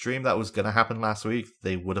stream that was going to happen last week,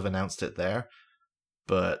 they would have announced it there,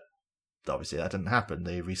 but obviously that didn't happen.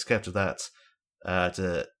 They rescheduled that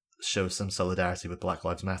to show some solidarity with Black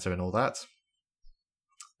Lives Matter and all that.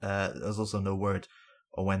 There's also no word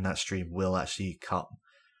on when that stream will actually come.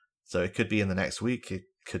 So it could be in the next week, it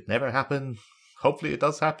could never happen. Hopefully it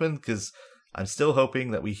does happen, because I'm still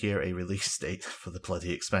hoping that we hear a release date for the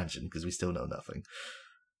bloody expansion, because we still know nothing.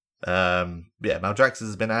 Maldraxxus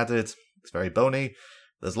has been added. It's very bony.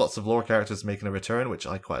 There's lots of lore characters making a return, which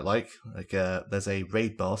I quite like. There's a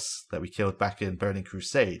raid boss that we killed back in Burning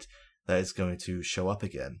Crusade that is going to show up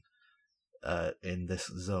again in this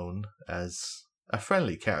zone as a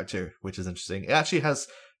friendly character, which is interesting. It actually has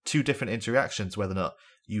 2 different interactions, whether or not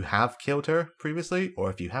you have killed her previously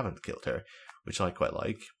or if you haven't killed her, which I quite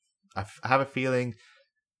like. I have a feeling,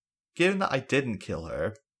 given that I didn't kill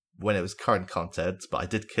her when it was current content, but I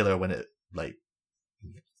did kill her when it,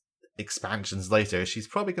 expansions later, she's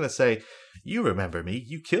probably going to say, "You remember me,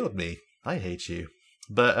 you killed me, I hate you."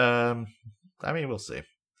 But, we'll see.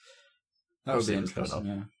 That would be interesting,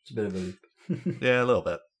 yeah. It's a bit of a leap. Yeah, a little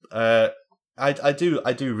bit. I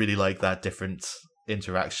do really like that different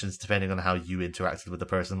interactions depending on how you interacted with the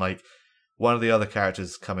person. Like, one of the other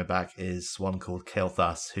characters coming back is one called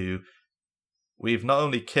Kael'thas, who we've not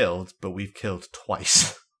only killed, but we've killed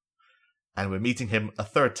twice. And we're meeting him a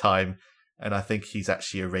 3rd time, and I think he's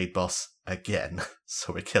actually a raid boss again.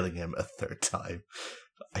 So we're killing him a 3rd time.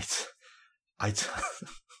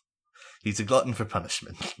 He's a glutton for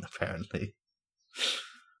punishment, apparently.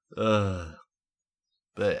 But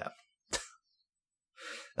yeah.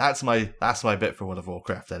 That's my bit for World of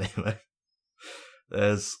Warcraft anyway.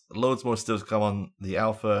 There's loads more still to come on the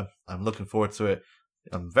alpha. I'm looking forward to it.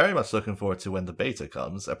 I'm very much looking forward to when the beta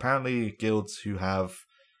comes. Apparently, guilds who have,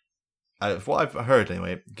 what I've heard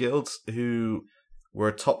anyway, guilds who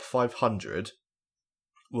were top 500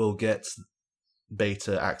 will get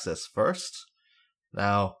beta access first.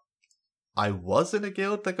 Now, I was in a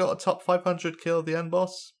guild that got a top 500 kill of the end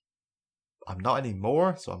boss. I'm not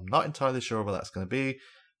anymore, so I'm not entirely sure what that's going to be.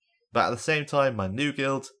 But at the same time, my new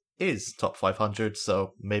guild is top 500,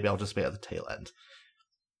 so maybe I'll just be at the tail end.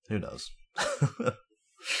 Who knows?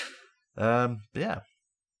 Yeah.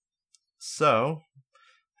 So,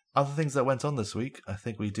 other things that went on this week, I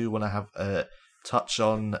think we do want to have a touch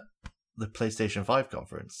on the PlayStation 5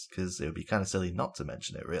 conference, because it would be kind of silly not to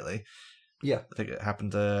mention it, really. Yeah. I think it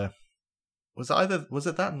happened, was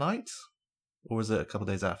it that night? Or was it a couple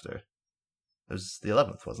of days after? It was the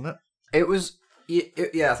 11th, wasn't it? It was,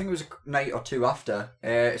 yeah, I think it was a night or 2 after.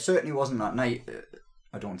 It certainly wasn't that night,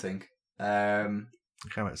 I don't think. I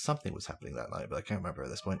can't remember. Something was happening that night, but I can't remember at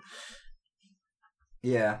this point.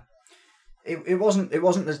 Yeah. It wasn't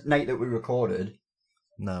the night that we recorded.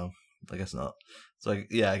 No, I guess not. So,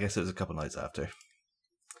 yeah, I guess it was a couple nights after.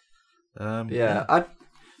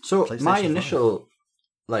 So, my initial,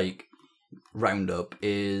 roundup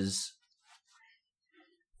is...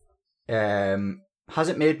 has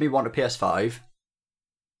it made me want a PS5?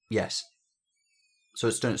 Yes. So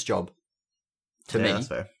it's done its job. To me. That's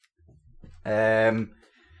fair.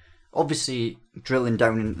 Obviously, drilling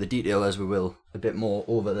down into the detail as we will a bit more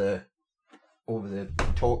over the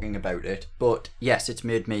talking about it. But yes, it's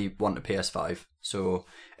made me want a PS5. So,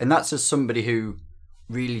 and that's as somebody who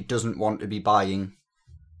really doesn't want to be buying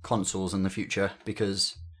consoles in the future,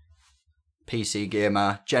 because PC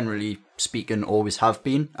gamer, generally speaking, always have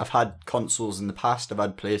been. I've had consoles in the past. I've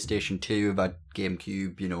had PlayStation 2, I've had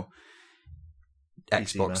GameCube,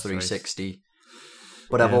 Xbox 360.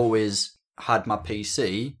 But yeah. I've always had my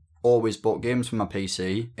PC, always bought games for my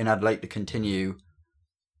PC, and I'd like to continue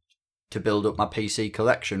to build up my PC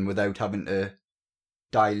collection without having to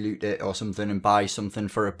dilute it or something and buy something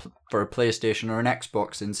for a PlayStation or an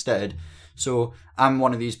Xbox instead. So I'm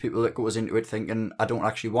one of these people that goes into it thinking I don't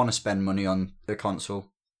actually want to spend money on the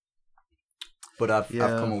console, but I've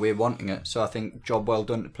come away wanting it. So I think job well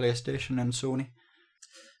done to PlayStation and Sony.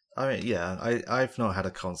 I mean, yeah, I've not had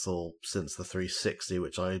a console since the 360,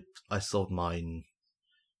 which I sold mine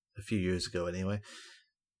a few years ago anyway.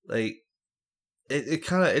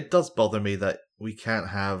 It does bother me that we can't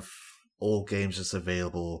have all games just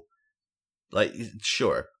available. Like,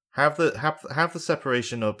 sure, have the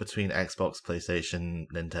separation of between Xbox, PlayStation,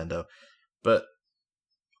 Nintendo, but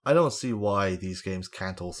I don't see why these games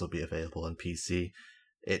can't also be available on PC.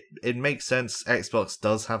 It makes sense. Xbox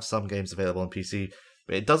does have some games available on PC,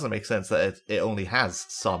 but it doesn't make sense that it only has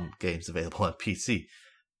some games available on PC.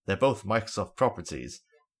 They're both Microsoft properties.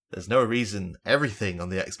 There's no reason everything on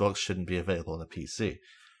the Xbox shouldn't be available on the PC.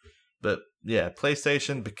 But yeah,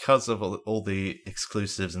 PlayStation, because of all the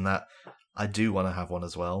exclusives and that, I do want to have one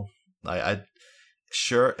as well. I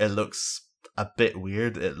sure, it looks a bit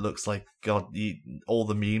weird. It looks like, God, all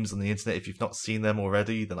the memes on the internet, if you've not seen them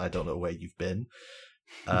already, then I don't know where you've been.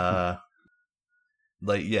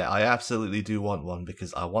 Like, yeah, I absolutely do want one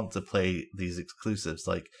because I want to play these exclusives.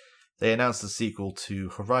 Like, they announced a sequel to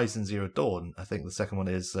Horizon Zero Dawn. I think the second one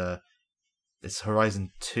is it's Horizon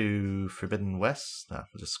 2 Forbidden West. I'll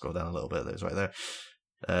just scroll down a little bit. There's right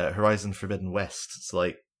there. Horizon Forbidden West. It's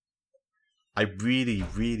like, I really,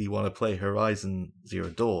 really want to play Horizon Zero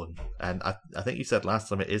Dawn. And I think you said last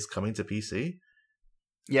time it is coming to PC.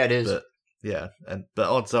 Yeah, it is. But, yeah, but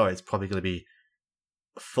odds are it's probably going to be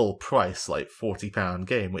full price, like £40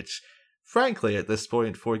 game, which frankly at this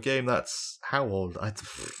point for a game that's how old?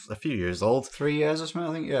 A few years old. 3 years or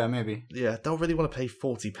something, I think. Yeah, maybe. Yeah, don't really want to pay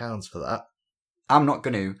 £40 for that. I'm not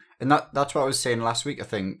going to. And that's what I was saying last week, I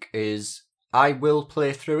think, is I will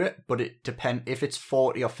play through it, but it depends. If it's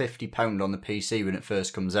 £40 or £50 on the PC when it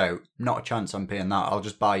first comes out, not a chance I'm paying that. I'll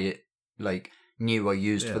just buy it like new or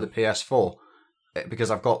used for the PS4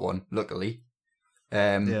 because I've got one, luckily.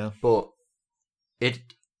 But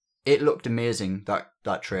it looked amazing,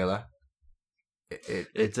 that trailer.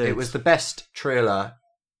 It was the best trailer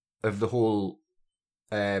of the whole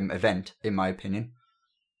event, in my opinion.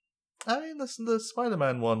 I mean, the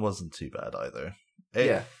Spider-Man one wasn't too bad either.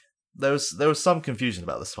 Yeah. There was some confusion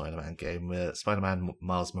about the Spider-Man game, Spider-Man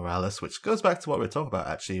Miles Morales, which goes back to what we were talking about,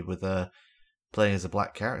 actually, with playing as a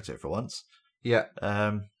black character for once. Yeah.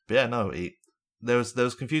 But yeah, no, there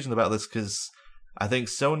was confusion about this because I think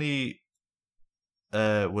Sony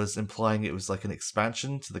was implying it was like an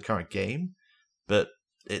expansion to the current game, but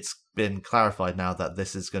it's been clarified now that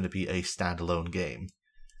this is going to be a standalone game.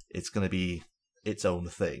 It's going to be its own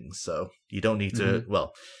thing, so you don't need to.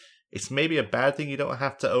 Well, it's maybe a bad thing you don't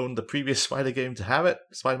have to own the previous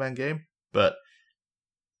Spider-Man game, but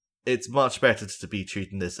it's much better to be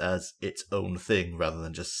treating this as its own thing rather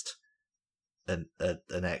than just an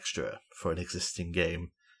extra for an existing game.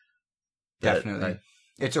 Definitely.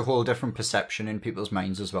 It's a whole different perception in people's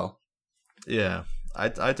minds as well. Yeah,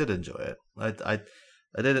 I did enjoy it. I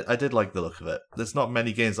did like the look of it. There's not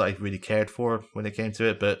many games that I really cared for when it came to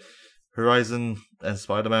it, but Horizon and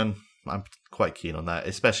Spider-Man, I'm quite keen on that,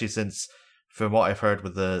 especially since, from what I've heard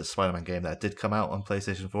with the Spider-Man game that did come out on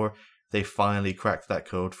PlayStation 4, they finally cracked that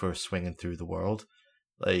code for swinging through the world.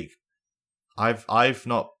 Like, I've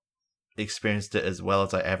not experienced it as well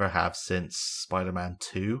as I ever have since Spider-Man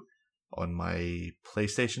 2 on my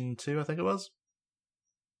PlayStation 2, I think it was.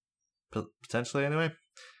 Potentially, anyway.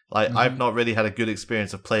 Like, I've not really had a good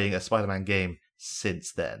experience of playing a Spider-Man game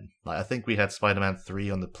since then. Like, I think we had Spider-Man 3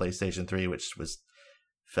 on the PlayStation 3, which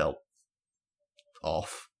felt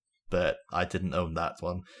off, but I didn't own that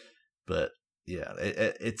one. But yeah,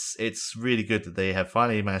 it's really good that they have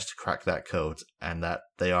finally managed to crack that code and that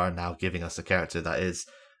they are now giving us a character that is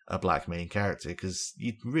a black main character, because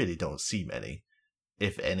you really don't see many,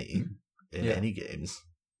 if any, in any games.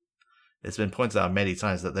 It's been pointed out many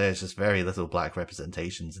times that there's just very little black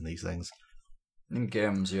representations in these things. In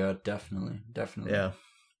games, yeah, definitely. Yeah.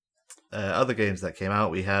 Other games that came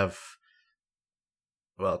out, we have,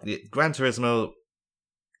 well, Gran Turismo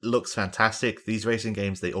looks fantastic. These racing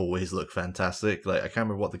games, they always look fantastic. Like, I can't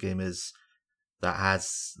remember what the game is that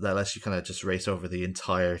lets you kind of just race over the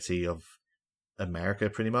entirety of America,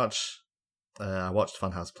 pretty much. I watched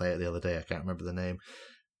Funhouse play it the other day. I can't remember the name.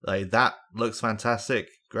 Like, that looks fantastic.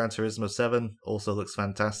 Gran Turismo 7 also looks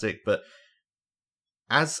fantastic, but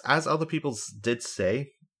as other people did say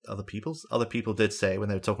when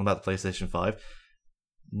they were talking about the PlayStation 5,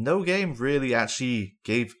 no game really actually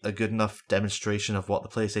gave a good enough demonstration of what the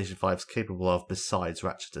PlayStation 5 is capable of besides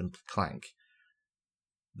Ratchet and Clank.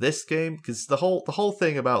 This game, because the whole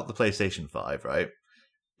thing about the PlayStation 5, right,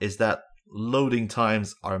 is that loading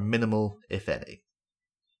times are minimal, if any.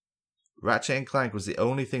 Ratchet and Clank was the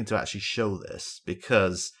only thing to actually show this,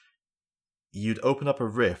 because you'd open up a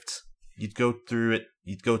rift, you'd go through it,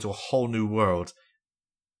 you'd go to a whole new world.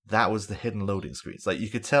 That was the hidden loading screens. Like, you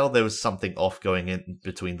could tell there was something off going in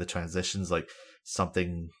between the transitions, like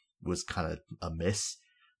something was kind of amiss,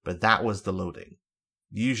 but that was the loading.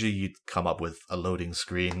 usually you'd come up with a loading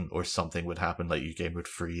screen or something would happen, like your game would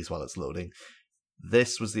freeze while it's loading.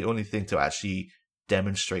 This was the only thing to actually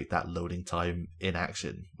demonstrate that loading time in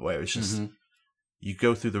action, where it's just you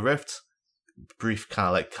go through the rift, brief kind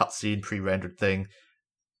of like cutscene pre-rendered thing,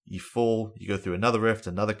 you fall, you go through another rift,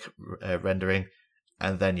 another rendering,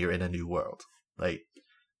 and then you're in a new world. Like,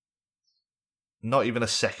 not even a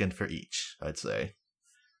second for each, I'd say.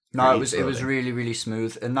 No, it was really, really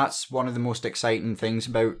smooth, and that's one of the most exciting things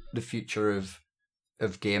about the future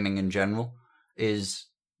of gaming in general, is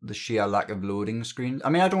the sheer lack of loading screens. I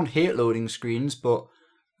mean, I don't hate loading screens, but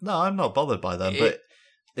no, I'm not bothered by them. But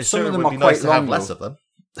some of them are quite long. Less of them.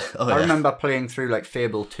 I remember playing through like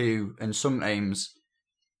Fable 2, and sometimes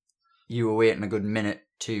you were waiting a good minute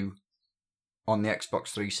to on the Xbox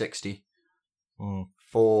 360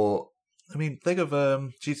 for. I mean, think of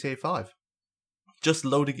GTA 5. Just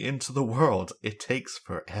loading into the world, it takes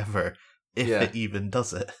forever if it even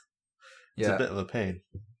does it. It's a bit of a pain.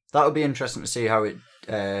 That would be interesting to see how it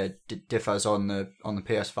differs on the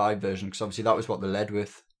PS5 version, because obviously that was what they led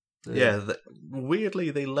with.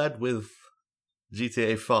 Weirdly, they led with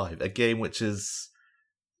GTA 5, a game which is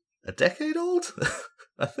a decade old,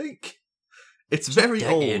 I think. It's very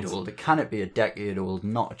old. Can it be a decade old?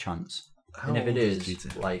 Not a chance. And if it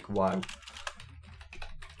is, like, wow.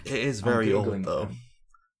 It is very old, though.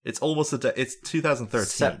 It's almost it's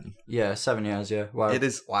 2013. 7 years, yeah. Wow. It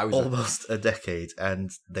is almost a decade, and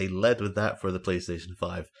they led with that for the PlayStation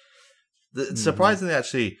 5. Surprisingly,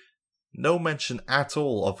 actually, no mention at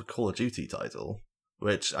all of a Call of Duty title,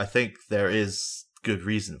 which I think there is good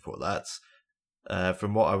reason for that.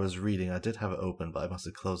 From what I was reading, I did have it open, but I must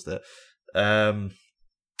have closed it.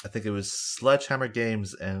 I think it was Sledgehammer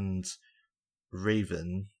Games and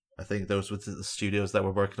Raven. I think those were the studios that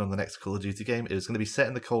were working on the next Call of Duty game. It was going to be set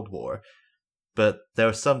in the Cold War, but there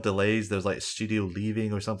were some delays. There was like a studio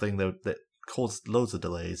leaving or something that caused loads of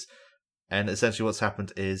delays. And essentially what's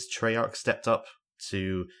happened is Treyarch stepped up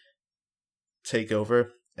to take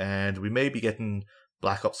over, and we may be getting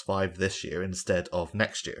Black Ops 5 this year instead of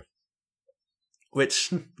next year.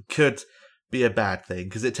 Which could be a bad thing,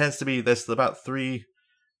 because it tends to be there's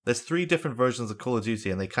three different versions of Call of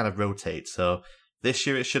Duty, and they kind of rotate. So this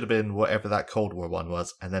year it should have been whatever that Cold War one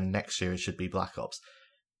was, and then next year it should be Black Ops.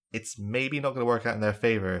 It's maybe not going to work out in their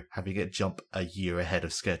favor having it jump a year ahead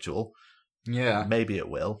of schedule. Yeah. Maybe it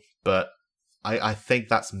will, but I think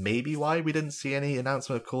that's maybe why we didn't see any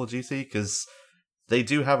announcement of Call of Duty, because they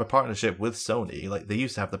do have a partnership with Sony. Like, they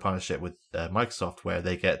used to have the partnership with Microsoft where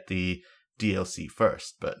they get the DLC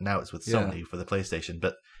first, but now it's with Sony for the PlayStation,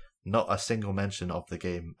 but not a single mention of the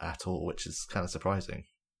game at all, which is kind of surprising.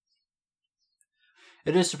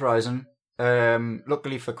 It is surprising.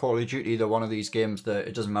 Luckily for Call of Duty, they're one of these games that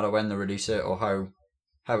it doesn't matter when they release it or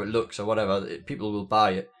how it looks or whatever, people will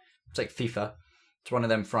buy it. It's like FIFA. It's one of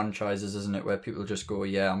them franchises, isn't it, where people just go,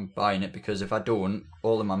 yeah, I'm buying it, because if I don't,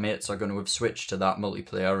 all of my mates are going to have switched to that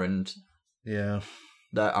multiplayer, and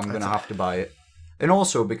that I'm going to have to buy it. And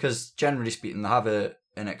also because, generally speaking, they have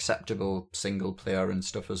an acceptable single player and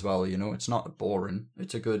stuff as well. You know, it's not boring.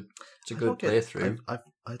 It's a good playthrough.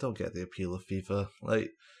 I don't get the appeal of FIFA.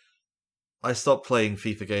 Like, I stopped playing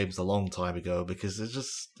FIFA games a long time ago because it's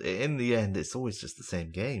just, in the end, it's always just the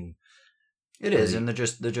same game. It is, and they're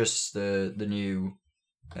just the new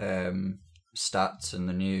stats and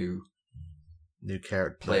the new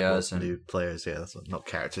players and new players. Yeah, that's not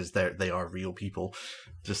characters. They are real people,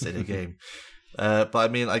 just in a game. But I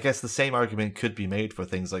mean, I guess the same argument could be made for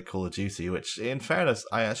things like Call of Duty, which, in fairness,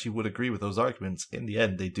 I actually would agree with those arguments. In the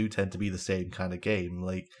end, they do tend to be the same kind of game.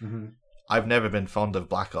 Like, I've never been fond of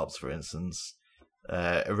Black Ops, for instance.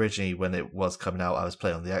 Originally, when it was coming out, I was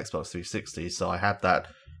playing on the Xbox 360, so I had that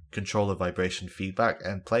controller vibration feedback,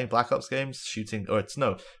 and playing Black Ops games,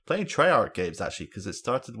 playing Treyarch games, actually, because it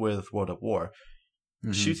started with World at War.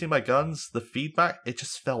 Shooting my guns, the feedback, it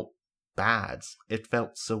just felt bad. It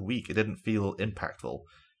felt so weak. It didn't feel impactful.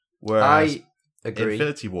 Whereas I agree.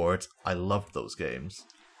 Infinity Ward, I loved those games.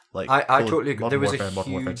 Like, I totally agree.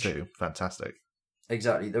 Modern Warfare 2, fantastic.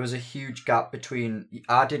 Exactly. There was a huge gap between...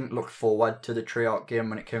 I didn't look forward to the Treyarch game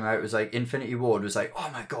when it came out. It was like, Infinity Ward was like, oh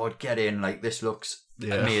my god, get in. Like, this looks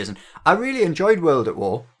amazing. I really enjoyed World at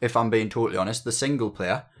War, if I'm being totally honest, the single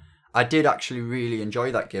player. I did actually really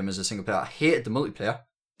enjoy that game as a single player. I hated the multiplayer.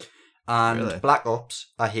 And Black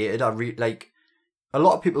Ops, I hated. A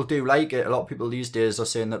lot of people do like it. A lot of people these days are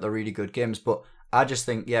saying that they're really good games, but I just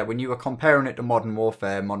think, when you were comparing it to Modern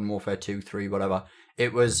Warfare 2, 3, whatever,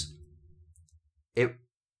 it was...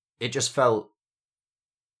 It just felt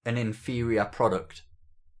an inferior product.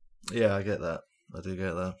 Yeah, I get that. I do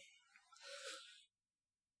get that.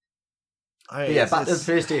 back to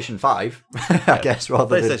PlayStation 5, I guess,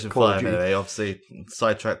 rather than PlayStation Call 5 anyway, obviously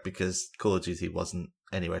sidetracked because Call of Duty wasn't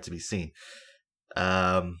anywhere to be seen.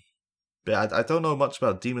 But I don't know much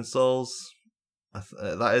about Demon Souls.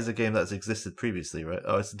 That is a game that's existed previously, right?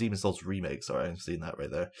 Oh, it's a Demon Souls remake, sorry, I've seen that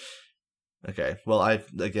right there. Okay, well, I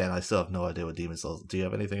still have no idea what Demon Souls... Do you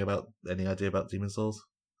have any idea about Demon Souls?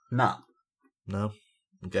 Nah. No?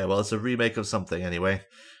 Okay, well, it's a remake of something anyway.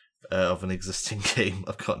 Of an existing game.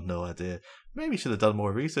 I've got no idea. Maybe should have done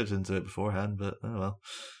more research into it beforehand, but oh well.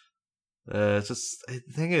 The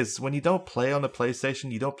thing is, when you don't play on a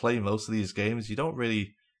PlayStation, you don't play most of these games, you don't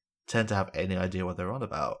really tend to have any idea what they're on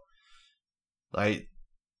about. Like,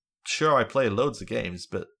 sure, I play loads of games,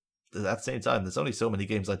 but at the same time, there's only so many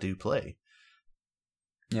games I do play.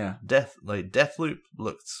 Yeah. Deathloop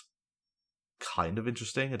looked kind of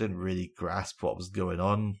interesting. I didn't really grasp what was going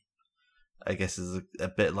on. I guess is a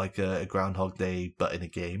bit like a Groundhog Day, but in a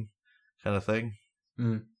game kind of thing.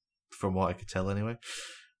 From what I could tell, anyway.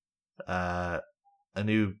 A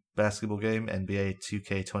new basketball game, NBA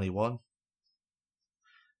 2K21.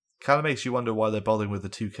 Kind of makes you wonder why they're bothering with the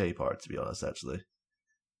 2K part, to be honest, actually.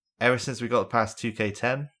 Ever since we got past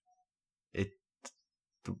 2K10,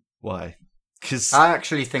 why? Because I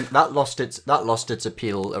actually think that lost its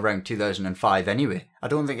appeal around 2005 anyway. I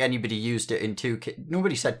don't think anybody used it in 2K.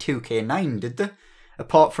 Nobody said 2K9, did they?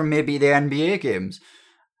 Apart from maybe the NBA games.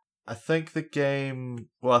 I think the game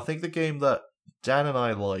that Dan and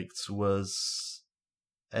I liked was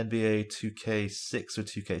NBA 2K6 or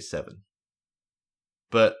 2K7.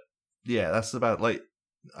 But yeah, that's about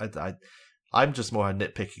I'm just more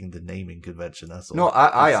nitpicking the naming convention, that's all. No,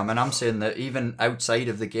 I am, and I'm saying that even outside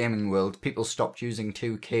of the gaming world, people stopped using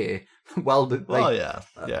 2K. Yeah.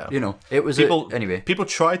 It was anyway. People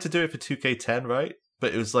tried to do it for 2K10, right?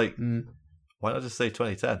 But it was like, why not just say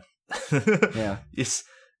 2010? Yeah.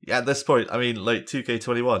 At this point, I mean, like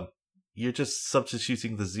 2K21, you're just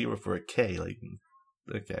substituting the 0 for a K. Like,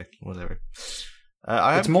 okay, whatever.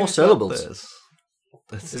 It's more syllables.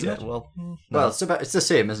 It's the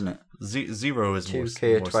same, isn't it? 0 is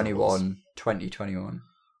 2K21, 2021.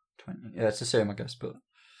 Yeah, it's the same, I guess, but...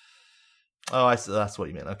 Oh, that's what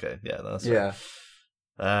you mean. Okay, yeah, that's right.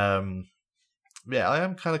 Yeah, I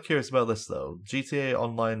am kind of curious about this, though. GTA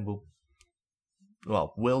Online will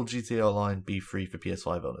GTA Online be free for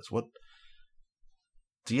PS5 owners? What?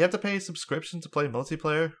 Do you have to pay a subscription to play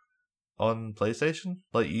multiplayer on PlayStation?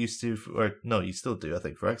 Like you used to, or no, you still do, I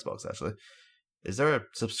think, for Xbox, actually. Is there a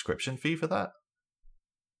subscription fee for that?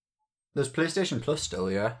 There's PlayStation Plus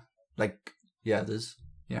still, yeah. There's.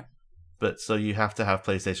 But so you have to have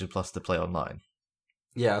PlayStation Plus to play online?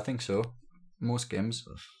 Yeah, I think so. Most games.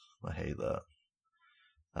 I hate that.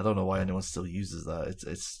 I don't know why anyone still uses that.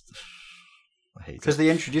 It's I hate it. Because they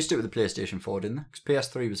introduced it with the PlayStation 4, didn't they? Because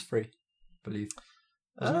PS3 was free, I believe.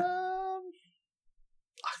 Wasn't it?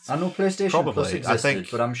 I know PlayStation Plus existed,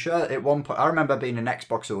 but I'm sure at one point... I remember being an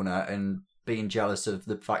Xbox owner and being jealous of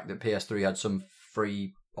the fact that PS3 had some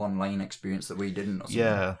free online experience that we didn't. Or something.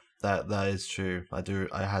 Yeah, that is true.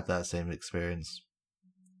 I had that same experience.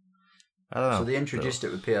 I don't know. So they introduced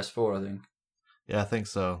it with PS4, I think. Yeah, I think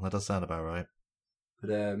so. That does sound about right. But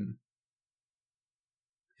yeah,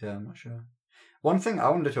 I'm not sure. One thing I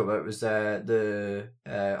wanted to talk about was the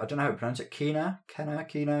I don't know how to pronounce it. Kena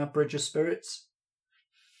Bridge of Spirits.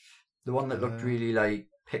 The one that looked really like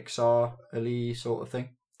Pixar-y sort of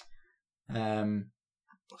thing.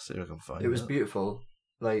 Let's see if I can find it. It was beautiful.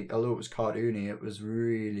 Like, although it was cartoony, it was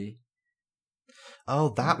really... Oh,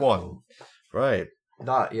 that one. Right.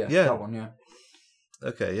 That one, yeah.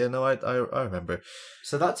 Okay, yeah, no, I remember.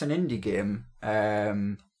 So that's an indie game,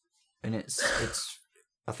 and it's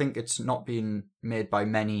I think it's not been made by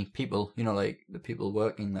many people, like the people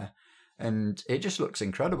working there. And it just looks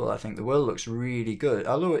incredible. I think the world looks really good.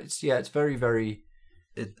 Although it's very, very...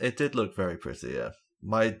 It did look very pretty, yeah.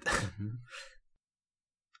 Well,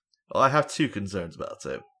 I have two concerns about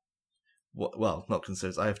it. Well, not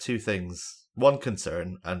concerns. I have two things. One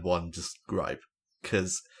concern and one just gripe.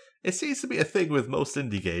 Because it seems to be a thing with most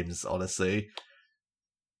indie games, honestly.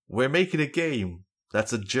 We're making a game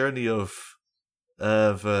that's a journey of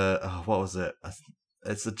what was it?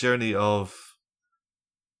 It's a journey of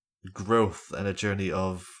growth and a journey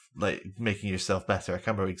of like making yourself better. I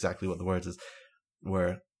can't remember exactly what the words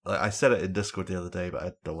were. I said it in Discord the other day, but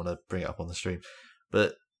I don't want to bring it up on the stream.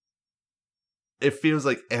 But it feels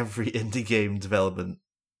like every indie game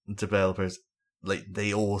developers, like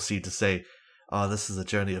they all seem to say, "Oh, this is a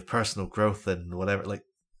journey of personal growth and whatever." Like,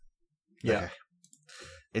 yeah, okay.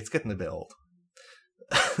 It's getting a bit old.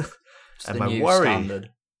 And my worry, standard.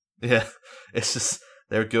 Yeah, it's just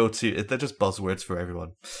their go-to. They're just buzzwords for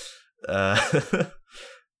everyone.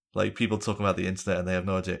 Like people talking about the internet and they have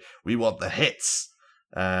no idea. We want the hits.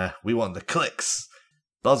 We want the clicks.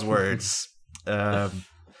 Buzzwords.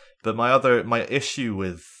 But my issue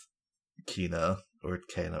with Kena, or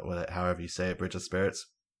Kena, however you say it, Bridge of Spirits,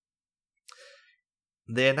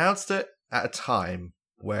 they announced it at a time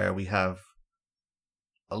where we have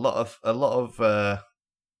a lot of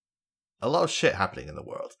shit happening in the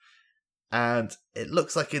world, and it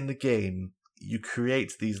looks like in the game you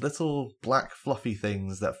create these little black fluffy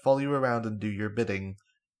things that follow you around and do your bidding.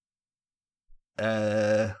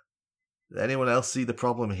 Anyone else see the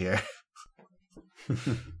problem here?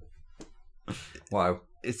 Wow.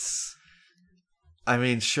 I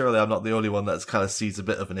mean, surely I'm not the only one that's kind of sees a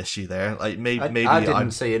bit of an issue there. Like maybe I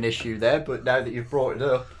didn't see an issue there, but now that you've brought it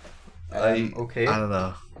up, okay. I don't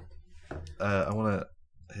know. I want to.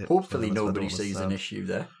 Hopefully, nobody sees an issue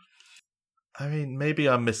there. I mean, maybe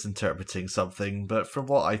I'm misinterpreting something, but from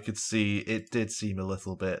what I could see, it did seem a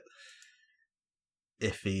little bit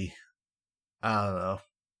iffy. I don't know.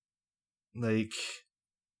 Like,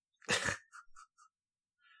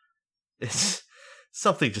 it's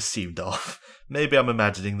something just seemed off. Maybe I'm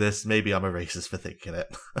imagining this. Maybe I'm a racist for thinking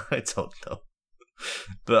it. I don't know.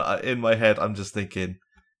 But in my head, I'm just thinking,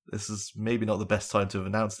 this is maybe not the best time to have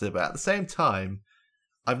announced it, but at the same time,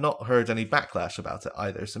 I've not heard any backlash about it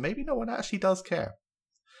either, so maybe no one actually does care.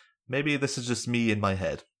 Maybe this is just me in my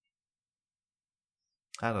head.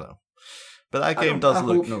 I don't know. But that game does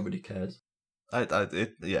look... I hope nobody cares.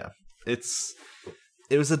 It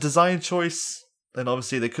was a design choice, and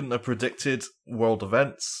obviously they couldn't have predicted world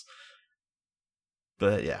events.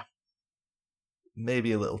 But yeah.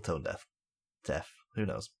 Maybe a little tone deaf. Who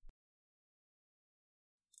knows?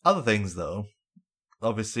 Other things, though.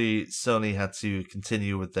 Obviously, Sony had to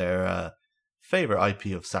continue with their favorite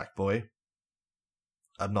IP of Sackboy.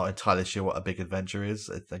 I'm not entirely sure what a big adventure is.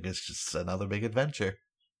 I think it's just another big adventure.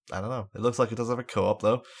 I don't know. It looks like it does have a co-op,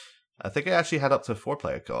 though. I think it actually had up to a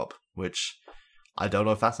 4-player co-op, which I don't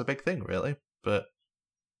know if that's a big thing, really. But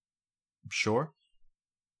sure.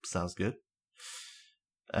 Sounds good.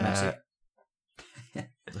 Messy.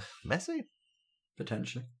 Messy?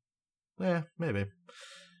 Potentially. Yeah, maybe.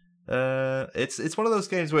 It's one of those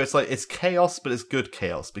games where it's like it's chaos, but it's good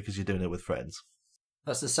chaos because you're doing it with friends.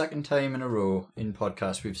 That's the second time in a row in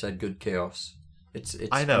podcasts we've said good chaos. It's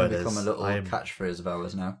I know become a little catchphrase of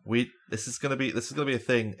ours now. This is gonna be a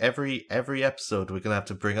thing. Every episode we're gonna have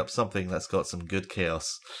to bring up something that's got some good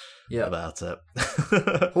chaos about it.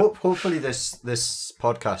 Hopefully this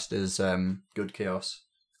podcast is good chaos.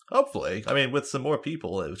 Hopefully. I mean, with some more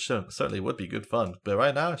people, it certainly would be good fun. But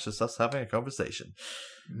right now, it's just us having a conversation.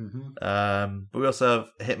 Mm-hmm. But we also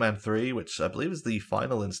have Hitman 3, which I believe is the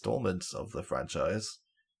final installment of the franchise.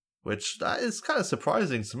 Which that is kind of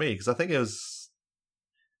surprising to me, because I think it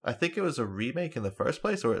was a remake in the first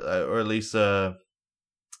place, or at least a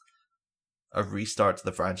restart to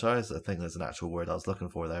the franchise. I think there's an actual word I was looking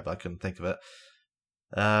for there, but I couldn't think of it.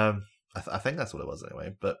 I think that's what it was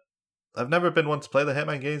anyway, but I've never been one to play the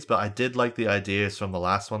Hitman games, but I did like the ideas from the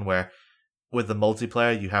last one where with the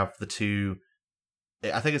multiplayer you have the two...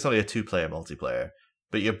 I think it's only a 2-player multiplayer,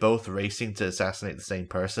 but you're both racing to assassinate the same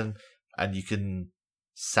person, and you can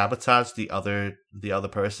sabotage the other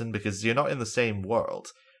person because you're not in the same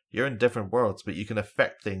world. You're in different worlds, but you can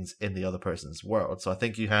affect things in the other person's world. So I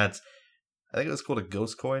think it was called a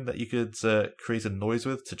ghost coin that you could create a noise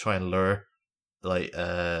with to try and lure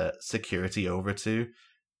security over to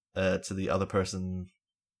the other person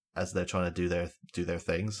as they're trying to do their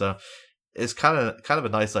thing. So it's kind of a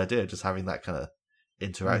nice idea, just having that kind of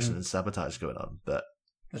interaction and sabotage going on. But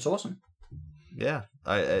it's awesome. Yeah,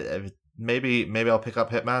 I maybe I'll pick up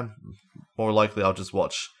Hitman. More likely, I'll just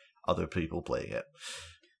watch other people playing it.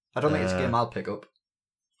 I don't think it's a game I'll pick up.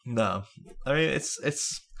 No, I mean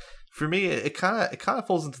it's for me. It kind of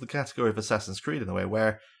falls into the category of Assassin's Creed in a way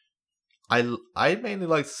where I mainly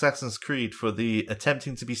liked Assassin's Creed for the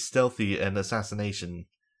attempting to be stealthy and assassinating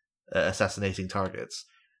targets,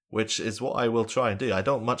 which is what I will try and do. I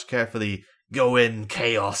don't much care for the go in,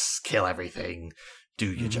 chaos, kill everything,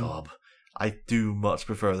 do your job. I do much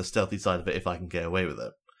prefer the stealthy side of it if I can get away with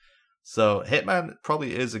it. So Hitman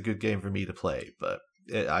probably is a good game for me to play, but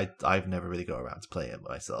I've never really got around to playing it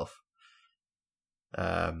myself.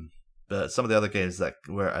 But some of the other games that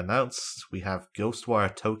were announced, we have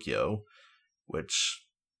Ghostwire Tokyo, which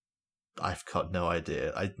I've got no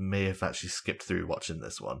idea. I may have actually skipped through watching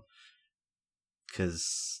this one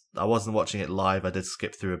because I wasn't watching it live. I did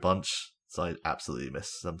skip through a bunch, so I absolutely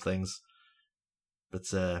missed some things. But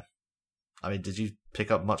I mean, did you pick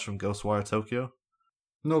up much from Ghostwire Tokyo?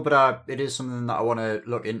 No, but it is something that I want to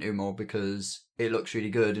look into more because it looks really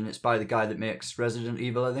good, and it's by the guy that makes Resident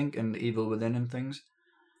Evil, I think, and Evil Within and things.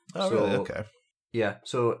 Oh, really? Okay. Yeah,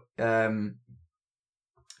 so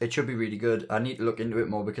it should be really good. I need to look into it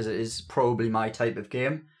more because it is probably my type of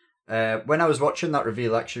game. When I was watching that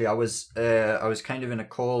reveal, actually, I was kind of in a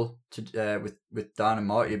call with Dan and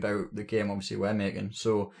Marty about the game. Obviously, we're making.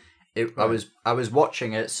 So I was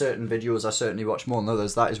watching it. Certain videos I certainly watched more than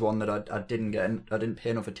others. That is one that I didn't pay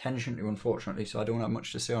enough attention to, unfortunately. So I don't have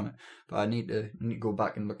much to say on it. But I need to go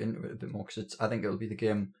back and look into it a bit more because I think it'll be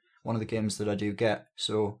one of the games that I do get.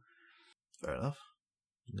 So fair enough.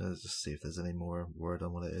 Let's just see if there's any more word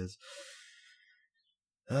on what it is.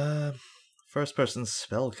 First-person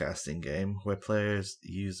spellcasting game where players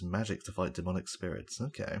use magic to fight demonic spirits.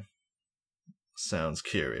 Okay. Sounds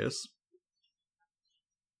curious.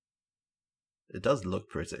 It does look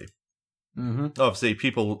pretty. Mm-hmm. Obviously,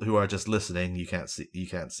 people who are just listening, you can't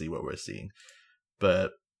see what we're seeing.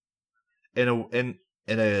 But in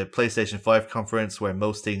a PlayStation 5 conference where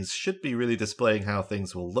most things should be really displaying how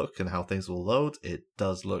things will look and how things will load, it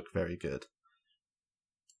does look very good.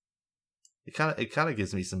 It kind of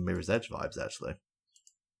gives me some Mirror's Edge vibes, actually.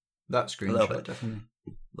 That screenshot, definitely.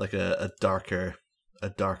 Like a darker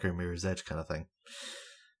Mirror's Edge kind of thing.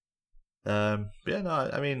 But yeah, no,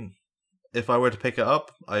 I mean, if I were to pick it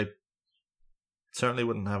up, I certainly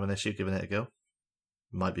wouldn't have an issue giving it a go.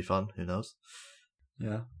 Might be fun, who knows?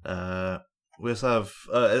 Yeah. We also have,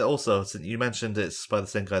 also, since you mentioned it's by the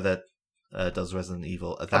same guy that does Resident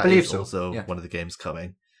Evil. That I believe is so. Also yeah. one of the games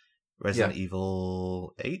coming. Resident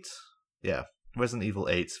Evil 8? Yeah. Resident Evil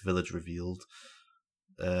 8 Village Revealed.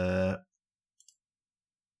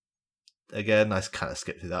 Again, I kind of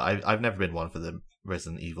skipped through that. I've never been one for the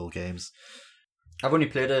Resident Evil games. I've only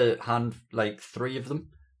played three of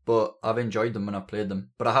them, but I've enjoyed them when I've played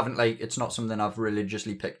them. But I haven't, it's not something I've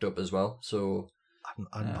religiously picked up as well, so...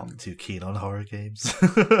 I'm not too keen on horror games.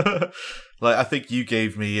 I think you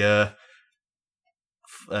gave me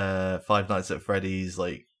Five Nights at Freddy's,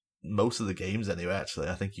 most of the games anyway, actually.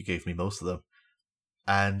 I think you gave me most of them.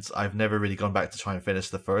 And I've never really gone back to try and finish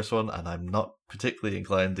the first one, and I'm not particularly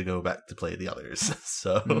inclined to go back to play the others.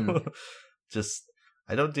 So,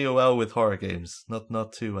 I don't deal well with horror games.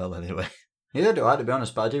 Not too well, anyway. Neither do I, to be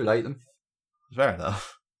honest, but I do like them. Fair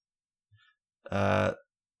enough.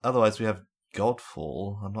 Otherwise, we have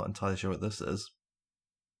Godfall. I'm not entirely sure what this is.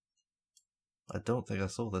 I don't think I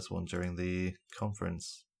saw this one during the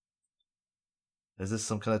conference. Is this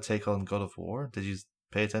some kind of take on God of War? Did you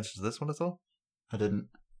pay attention to this one at all? I didn't.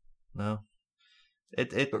 No.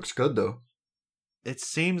 It looks good, though. It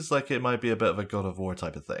seems like it might be a bit of a God of War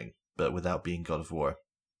type of thing, but without being God of War.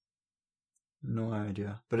 No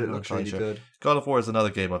idea, but it looks really good. God of War is another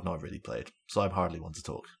game I've not really played, so I'm hardly one to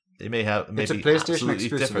talk. It may have. It's a PlayStation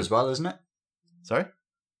exclusive as well, isn't it? Sorry?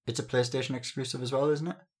 It's a PlayStation exclusive as well, isn't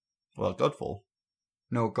it? Well, Godfall.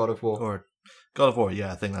 No, God of War. Or God of War,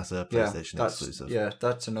 yeah, I think that's a PlayStation exclusive. Yeah,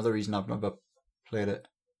 that's another reason I've never played it.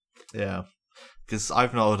 Yeah, because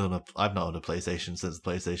I've not owned a PlayStation since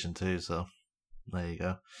PlayStation 2, so there you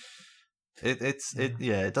go.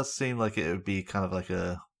 It does seem like it would be kind of like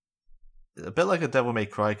a bit like a Devil May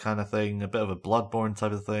Cry kind of thing, a bit of a Bloodborne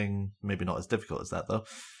type of thing. Maybe not as difficult as that though,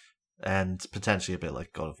 and potentially a bit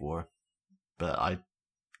like God of War. But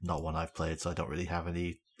not one I've played, so I don't really have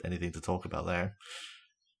anything to talk about there.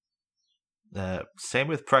 Same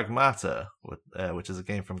with Pragmata, which is a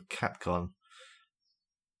game from Capcom.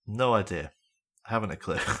 No idea. Haven't a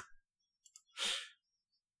clue.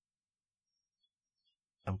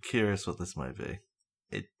 I'm curious what this might be.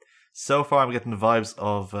 So far, I'm getting the vibes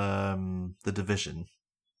of The Division.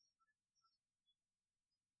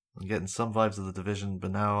 I'm getting some vibes of The Division,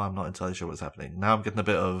 but now I'm not entirely sure what's happening. Now I'm getting a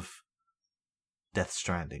bit of Death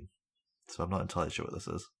Stranding, so I'm not entirely sure what this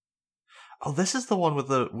is. Oh, this is the one with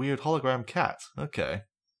the weird hologram cat. Okay.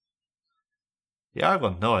 Yeah, I've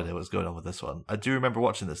got no idea what's going on with this one. I do remember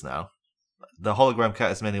watching this now. The hologram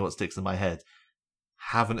cat is mainly what sticks in my head.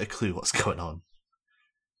 Haven't a clue what's going on.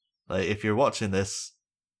 If you're watching this,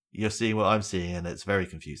 you're seeing what I'm seeing, and it's very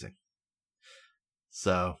confusing.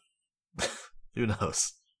 So, who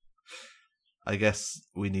knows? I guess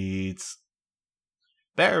we need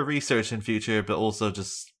better research in future, but also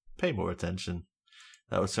just pay more attention.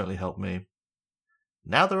 That would certainly help me.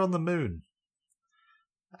 Now they're on the moon.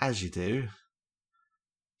 As you do.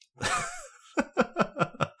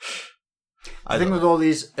 The thing with all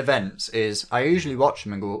these events is I usually watch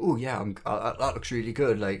them and go, oh yeah, that looks really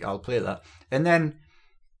good, I'll play that. And then,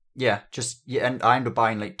 and I end up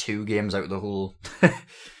buying 2 games out of the whole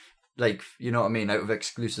like, you know what I mean, out of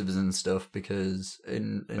exclusives and stuff, because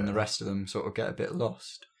in the rest of them sort of get a bit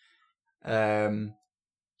lost. Fair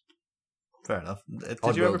enough.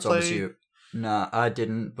 Did you ever Oddworld's play? Nah, I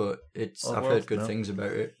didn't, but I've heard good no. things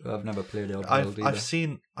about it. I've never played Oddworld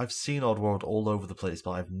either. I've seen Oddworld all over the place,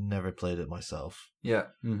 but I've never played it myself. Yeah.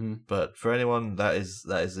 Mm-hmm. But for anyone that is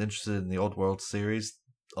interested in the Oddworld series,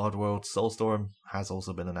 Oddworld Soulstorm has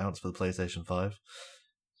also been announced for the PlayStation 5.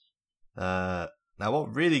 Now,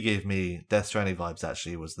 what really gave me Death Stranding vibes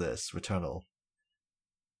actually was this Returnal.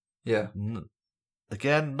 Yeah.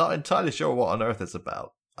 Again, not entirely sure what on earth it's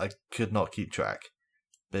about. I could not keep track,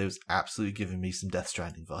 but it was absolutely giving me some Death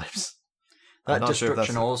Stranding vibes. That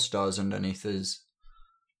Destruction All-Stars underneath is...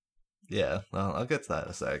 Yeah, well, I'll get to that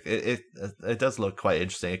in a sec. It does look quite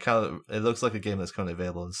interesting. It looks like a game that's currently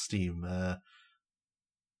available on Steam.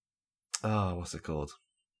 What's it called?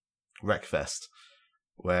 Wreckfest,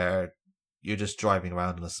 where you're just driving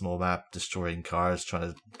around on a small map, destroying cars,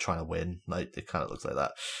 trying to win. Like, it kind of looks like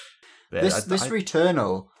that. But this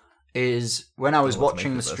Returnal is, when I was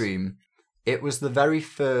watching the stream, it was the very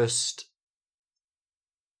first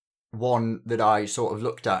one that I sort of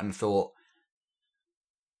looked at and thought,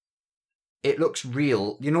 it looks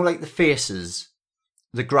real. You know, like the faces,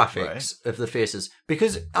 the graphics of the faces.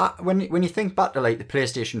 Because when you think back to like the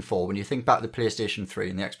PlayStation 4, when you think back to the PlayStation 3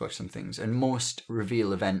 and the Xbox and things, and most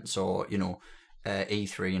reveal events or, you know,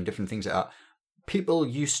 E3 and different things like that,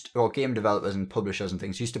 people or game developers and publishers and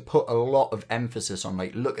things used to put a lot of emphasis on,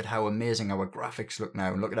 like, look at how amazing our graphics look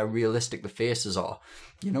now and look at how realistic the faces are.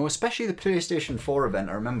 You know, especially the PlayStation 4 event,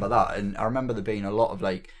 I remember that. And I remember there being a lot of,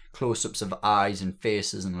 like, close-ups of eyes and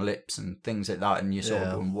faces and lips and things like that. And you're sort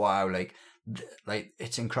of going, wow, like,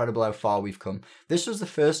 it's incredible how far we've come. This was the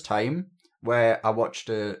first time where I watched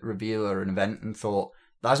a reveal or an event and thought,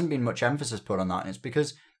 there hasn't been much emphasis put on that. And it's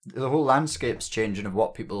because the whole landscape's changing of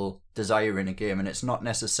what people desire in a game, and it's not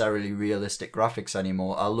necessarily realistic graphics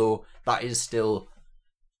anymore, although that is still,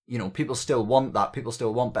 you know, people still want that, people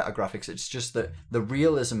still want better graphics. It's just that the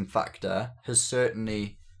realism factor has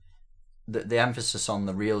certainly, the emphasis on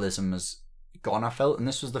the realism has gone, I felt, and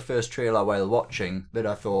this was the first trailer while watching that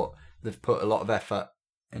I thought they've put a lot of effort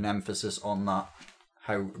and emphasis on that,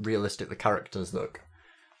 how realistic the characters look.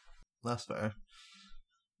 That's fair.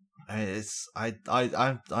 I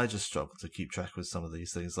just struggle to keep track with some of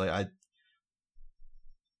these things. Like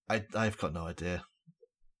I've got no idea.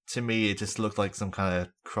 To me, it just looked like some kind of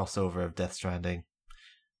crossover of Death Stranding.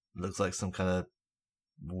 It looks like some kind of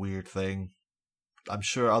weird thing. I'm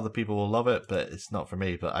sure other people will love it, but it's not for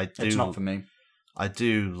me. But it's not for me. I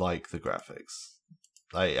do like the graphics.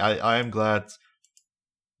 I am glad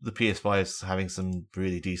the PS5 is having some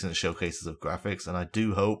really decent showcases of graphics, and I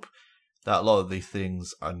do hope that a lot of these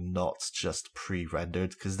things are not just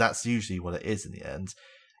pre-rendered, because that's usually what it is in the end.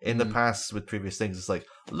 In the past, with previous things, it's like,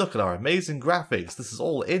 look at our amazing graphics, this is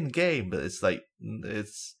all in-game, but it's like,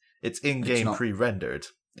 it's in-game pre-rendered.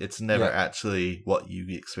 It's never actually what you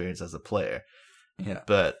experience as a player. Yeah.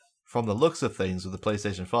 But from the looks of things with the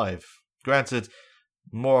PlayStation 5, granted,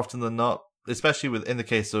 more often than not, especially in the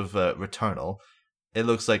case of Returnal, it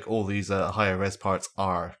looks like all these higher res parts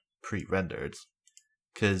are pre-rendered,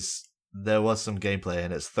 because there was some gameplay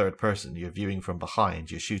and it's third person. You're viewing from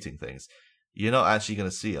behind. You're shooting things. You're not actually going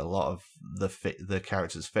to see a lot of the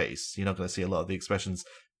character's face. You're not going to see a lot of the expressions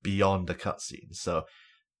beyond the cutscene. So,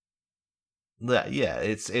 yeah,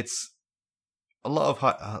 it's a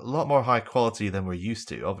lot more high quality than we're used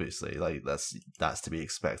to. Obviously, like that's to be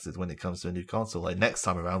expected when it comes to a new console. Like next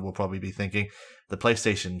time around, we'll probably be thinking the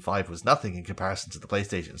PlayStation 5 was nothing in comparison to the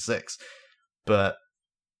PlayStation 6, but.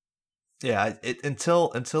 Yeah,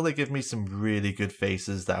 until they give me some really good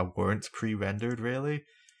faces that weren't pre-rendered, really,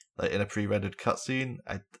 like in a pre-rendered cutscene,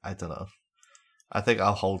 I don't know. I think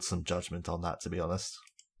I'll hold some judgment on that, to be honest.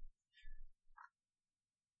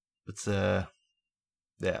 But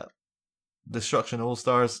yeah, Destruction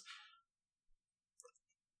All-Stars.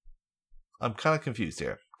 I'm kind of confused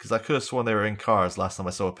here because I could have sworn they were in cars last time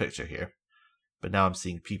I saw a picture here, but now I'm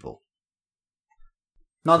seeing people.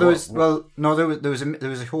 No, there was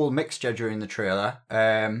a whole mixture during the trailer.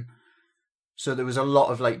 So there was a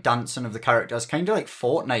lot of like dancing of the characters, kind of like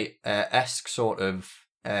Fortnite-esque sort of.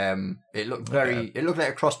 It looked it looked like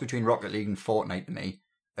a cross between Rocket League and Fortnite to me,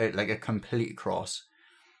 like a complete cross.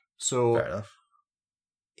 So fair enough.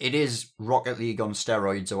 It is Rocket League on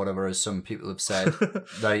steroids or whatever, as some people have said.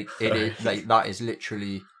 Like it is like that is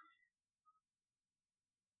literally.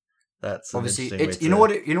 That's obviously it's you know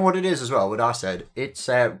what it is as well. What I said, it's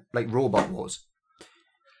like Robot Wars.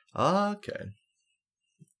 Okay.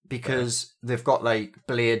 Because they've got like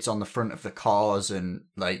blades on the front of the cars, and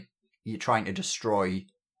like you're trying to destroy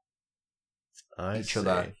each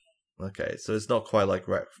other. Okay, so it's not quite like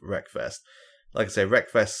Wreckfest. Like I say,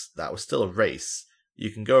 Wreckfest, that was still a race. You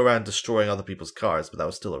can go around destroying other people's cars, but that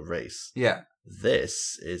was still a race. Yeah.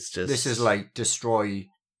 This is just... This is like destroy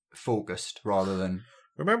focused rather than...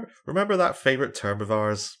 Remember that favourite term of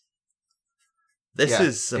ours? This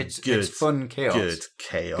is some it's fun chaos. Good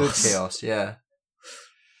chaos. Good chaos, yeah.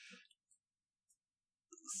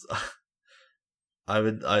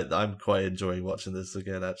 I'm quite enjoying watching this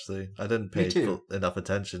again, actually. I didn't pay enough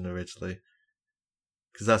attention originally.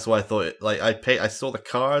 Because that's why I thought... I saw the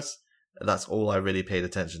cars... And that's all I really paid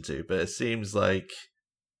attention to. But it seems like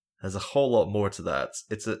there's a whole lot more to that.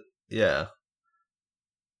 Yeah.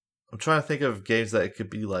 I'm trying to think of games that it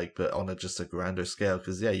could be like, but on just a grander scale.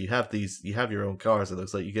 Because, yeah, you have your own cars. It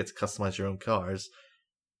looks like you get to customize your own cars.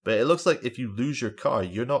 But it looks like if you lose your car,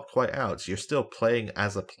 you're not quite out. You're still playing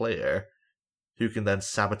as a player who can then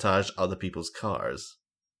sabotage other people's cars.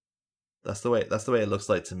 That's the way it looks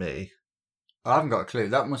like to me. I haven't got a clue.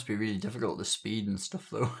 That must be really difficult, the speed and stuff,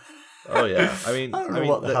 though. Oh yeah, I mean,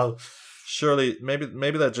 what the hell? Surely,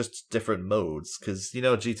 maybe they're just different modes because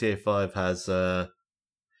GTA 5 has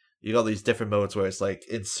you got these different modes where it's like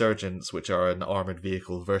insurgents, which are an armored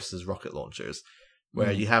vehicle, versus rocket launchers,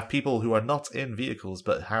 where you have people who are not in vehicles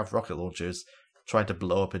but have rocket launchers trying to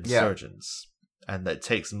blow up insurgents, and it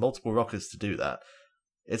takes multiple rockets to do that.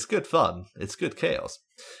 It's good fun. It's good chaos.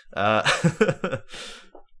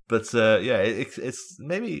 But it's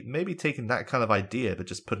maybe taking that kind of idea, but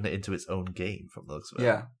just putting it into its own game from the looks of it.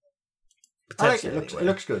 Yeah, I like it. It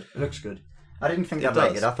looks good. It looks good. I didn't think I'd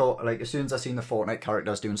like it. I thought as soon as I seen the Fortnite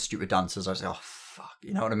characters doing stupid dances, I was like, oh fuck,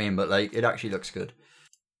 you know what I mean? But it actually looks good.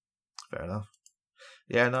 Fair enough.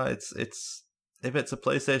 Yeah, no, it's if it's a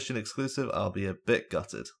PlayStation exclusive, I'll be a bit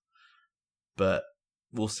gutted. But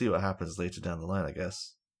we'll see what happens later down the line, I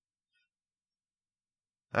guess.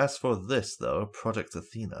 As for this, though, Project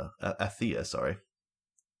Athia, sorry.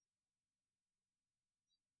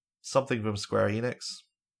 Something from Square Enix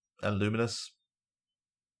and Luminous.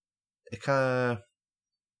 It kind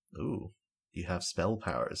of... Ooh, you have spell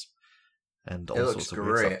powers. And all sorts of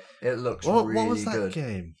weird stuff. It looks really good. What was that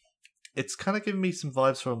game? It's kind of giving me some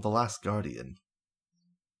vibes from The Last Guardian.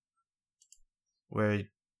 Where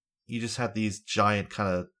you just had these giant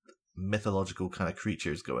kind of mythological kind of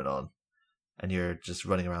creatures going on. And you're just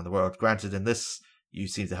running around the world. Granted, in this, you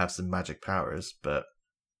seem to have some magic powers, but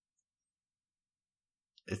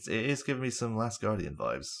it is giving me some Last Guardian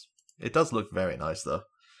vibes. It does look very nice, though.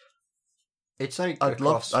 It's like I'd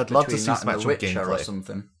love to see some actual gameplay or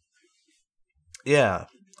something. Yeah,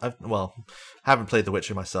 haven't played The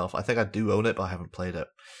Witcher myself. I think I do own it, but I haven't played it.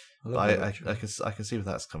 I can see where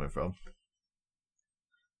that's coming from.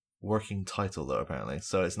 Working title though, apparently,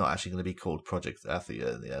 so it's not actually going to be called Project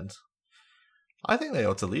Athia in the end. I think they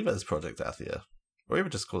ought to leave it as Project Athia. Or even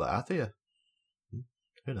just call it Athia.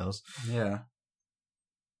 Who knows? Yeah.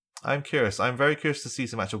 I'm curious. I'm very curious to see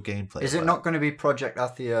some actual gameplay. Is it not going to be Project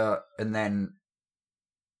Athia and then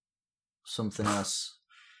something else?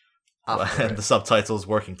 And the subtitle's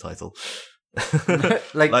working title.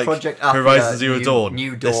 like Project Athia. Horizon Zero Dawn.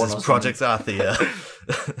 New Dawn. This is Project Athia.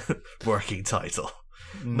 Working title.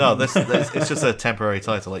 No, this it's just a temporary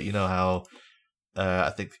title. Like, you know how I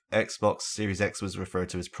think Xbox Series X was referred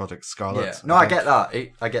to as Project Scarlet. Yeah. No, I get that.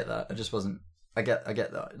 I get that. I just wasn't. I get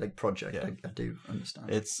that. Like Project, yeah. I do understand.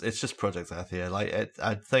 It's just Project Athia. Like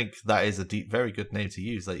I think that is a very good name to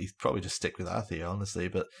use. Like you probably just stick with Athia, honestly.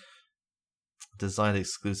 But designed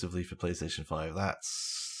exclusively for PlayStation 5,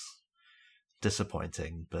 that's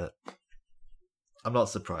disappointing. But I'm not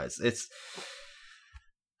surprised. It's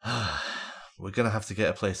we're gonna have to get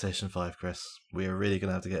a PlayStation 5, Chris. We are really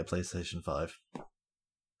gonna have to get a PlayStation 5.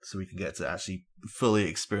 So we can get to actually fully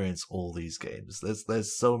experience all these games.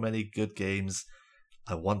 There's so many good games.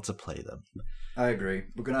 I want to play them. I agree.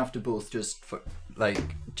 We're gonna have to both just bite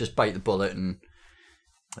the bullet and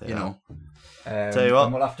you know. Tell you what,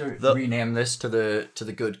 and we'll have to rename this to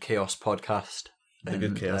the Good Chaos Podcast. The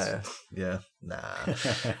Good Chaos. Yeah. Nah.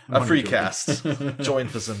 A free cast. Join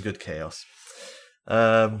for some good chaos.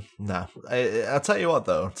 Nah. I'll tell you what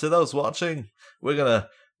though. To those watching, we're gonna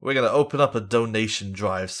open up a donation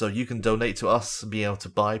drive so you can donate to us and be able to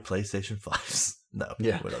buy PlayStation 5s. No,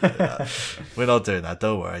 we're not doing that. We're not doing that.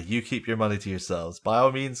 Don't worry. You keep your money to yourselves. By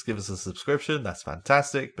all means, give us a subscription. That's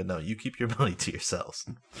fantastic. But no, you keep your money to yourselves.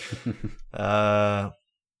 I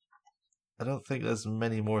don't think there's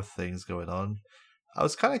many more things going on. I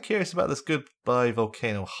was kind of curious about this Goodbye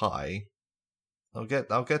Volcano High. I'll get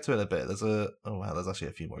to it in a bit. There's actually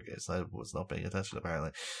a few more games. I was not paying attention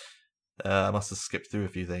apparently. I must have skipped through a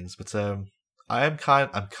few things, but I'm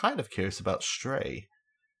kind of curious about Stray,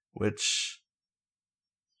 which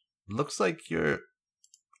looks like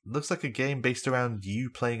a game based around you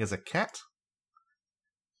playing as a cat,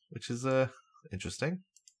 which is interesting.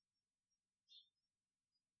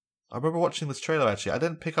 I remember watching this trailer, actually. I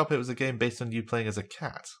didn't pick up it was a game based on you playing as a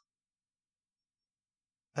cat.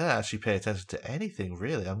 I didn't actually pay attention to anything,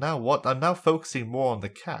 really. I'm now focusing more on the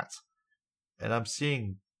cat. And I'm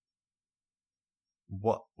seeing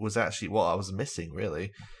what I was missing,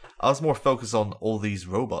 really. I was more focused on all these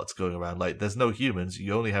robots going around. Like, there's no humans,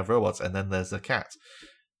 you only have robots, and then there's a cat.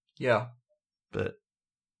 Yeah. But,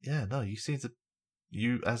 yeah, no,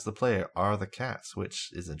 you as the player are the cats, which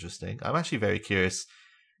is interesting. I'm actually very curious.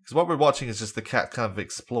 Because what we're watching is just the cat kind of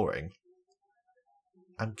exploring.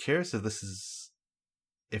 I'm curious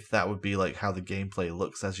if that would be like how the gameplay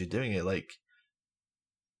looks as you're doing it. Like,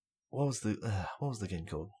 what was the game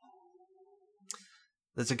called?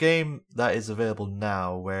 There's a game that is available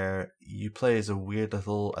now where you play as a weird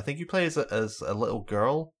little. I think you play as a little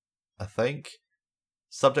girl. I think,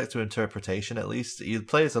 subject to interpretation at least. You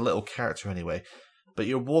play as a little character anyway, but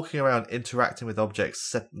you're walking around interacting with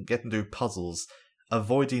objects, getting through puzzles,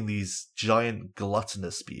 avoiding these giant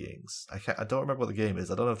gluttonous beings. I don't remember what the game is.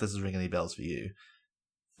 I don't know if this is ringing any bells for you,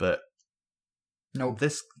 but no,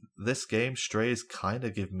 this game Stray is kind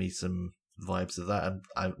of giving me some vibes of that, and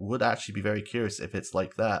I would actually be very curious if it's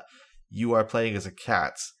like that. You are playing as a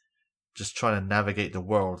cat, just trying to navigate the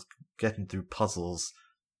world, getting through puzzles,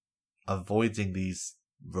 avoiding these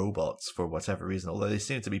robots for whatever reason. Although they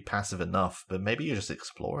seem to be passive enough, but maybe you're just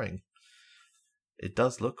exploring. It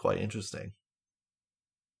does look quite interesting.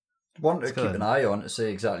 Want to keep an eye on to see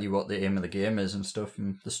exactly what the aim of the game is and stuff,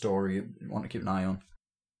 and the story you want to keep an eye on.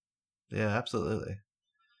 Yeah, absolutely.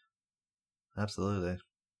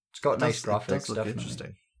 It's got nice graphics. It does look definitely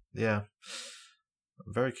interesting. Yeah,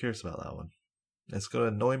 I'm very curious about that one. It's going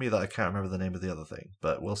to annoy me that I can't remember the name of the other thing,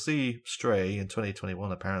 but we'll see Stray in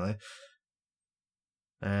 2021 apparently,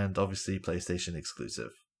 and obviously PlayStation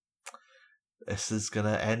exclusive. This is going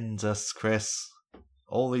to end us, Chris.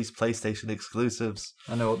 All these PlayStation exclusives.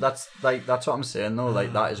 I know, that's what I'm saying though.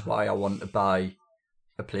 Like, that is why I want to buy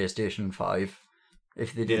a PlayStation 5.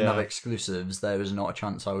 If they didn't have exclusives, there was not a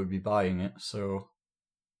chance I would be buying it. So,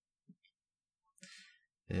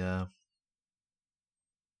 yeah.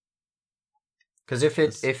 Because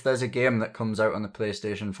if there's a game that comes out on the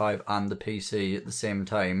PlayStation 5 and the PC at the same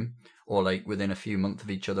time, or like within a few months of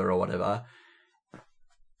each other or whatever,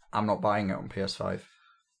 I'm not buying it on PS5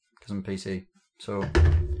 because I'm PC. So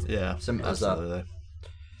yeah, simple absolutely. As that.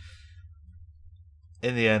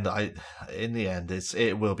 In the end,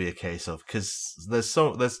 it will be a case of, because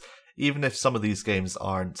there's even if some of these games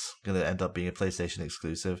aren't going to end up being a PlayStation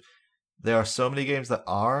exclusive, there are so many games that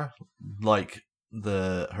are, like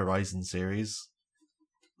the Horizon series.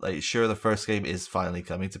 Like, sure, the first game is finally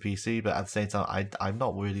coming to PC, but at the same time, I'm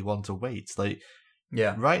not really one to wait. Like,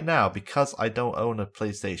 yeah, right now, because I don't own a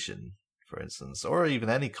PlayStation, for instance, or even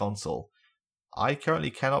any console, I currently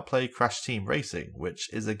cannot play Crash Team Racing,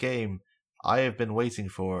 which is a game I have been waiting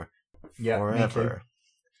for forever.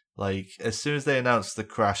 Like, as soon as they announced the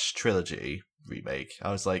Crash Trilogy remake,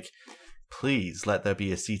 I was like, please let there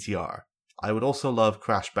be a CTR. I would also love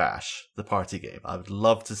Crash Bash, the party game. I would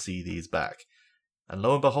love to see these back. And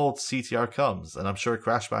lo and behold, CTR comes, and I'm sure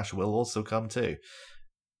Crash Bash will also come too.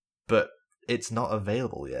 But it's not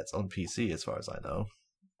available yet on PC, as far as I know.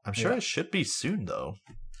 I'm sure it should be soon, though.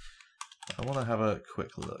 I want to have a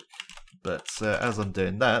quick look. But as I'm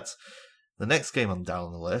doing that, the next game I'm down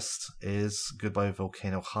on the list is Goodbye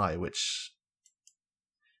Volcano High, which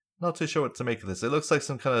I'm not too sure what to make of this. It looks like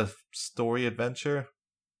some kind of story adventure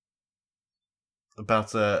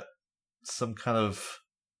about some kind of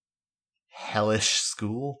hellish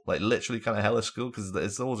school, like literally kind of hellish school, because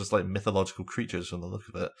it's all just like mythological creatures from the look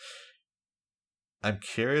of it. I'm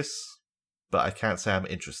curious, but I can't say I'm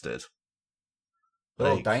interested. They're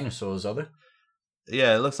all dinosaurs, are they?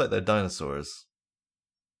 Yeah, it looks like they're dinosaurs.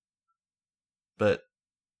 But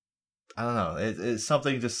I don't know. It's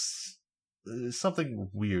something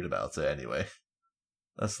weird about it anyway.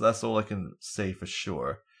 That's all I can say for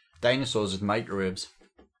sure. Dinosaurs with microwaves.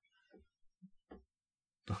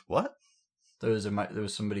 What? There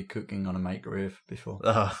was somebody cooking on a microwave before.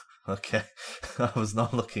 Oh, okay. I was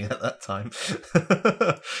not looking at that time.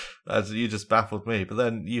 As you just baffled me. But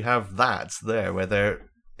then you have that there where they're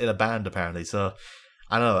in a band apparently. So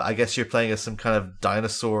I don't know. I guess you're playing as some kind of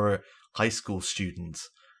dinosaur high school student.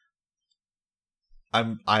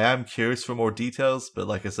 I am curious for more details, but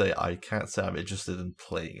like I say, I can't say I'm interested in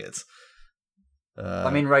playing it.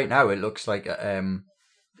 I mean, right now it looks like a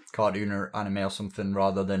cartoon or anime or something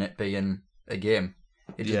rather than it being a game.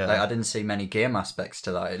 I didn't see many game aspects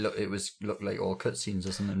to that. It looked like all cutscenes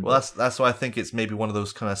or something. Well, that's why I think it's maybe one of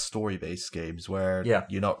those kind of story-based games where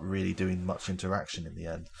you're not really doing much interaction in the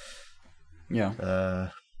end. Yeah.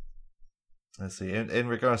 Let's see. In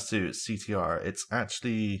regards to CTR, it's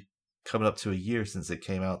actually coming up to a year since it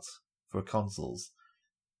came out for consoles.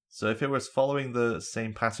 So if it was following the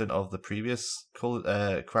same pattern of the previous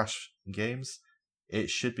Crash games, it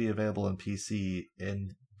should be available on PC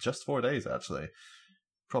in just 4 days, actually.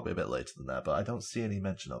 Probably a bit later than that, but I don't see any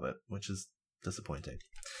mention of it, which is disappointing.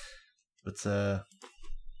 But there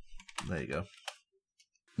you go.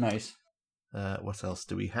 Nice. What else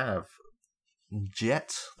do we have?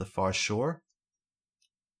 Jet, The Far Shore.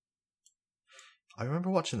 I remember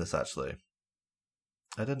watching this, actually.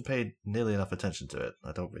 I didn't pay nearly enough attention to it.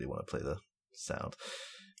 I don't really want to play the sound.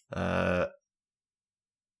 Because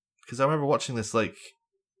I remember watching this, like...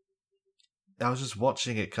 I was just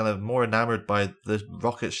watching it kind of more enamored by the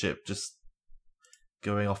rocket ship just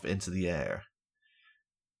going off into the air.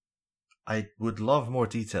 I would love more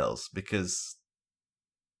details, because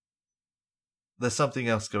there's something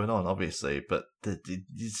else going on, obviously, but you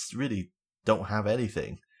just really don't have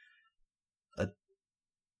anything.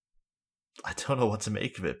 I don't know what to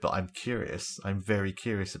make of it, but I'm curious. I'm very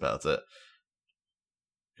curious about it.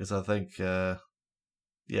 Because I think,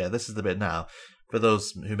 this is the bit now. For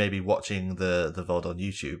those who may be watching the VOD on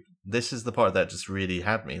YouTube, this is the part that just really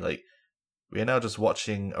had me. Like, we are now just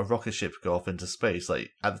watching a rocket ship go off into space. Like,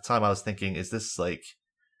 at the time I was thinking, is this like,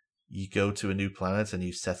 you go to a new planet and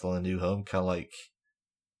you settle in a new home? Kind of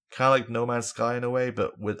like No Man's Sky in a way,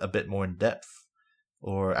 but with a bit more in depth.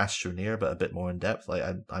 Or Astroneer, but a bit more in depth. Like,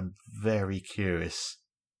 I'm very curious.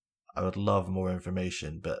 I would love more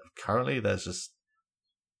information, but currently there's just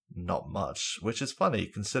not much, which is funny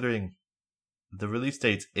considering the release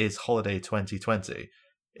date is holiday 2020. It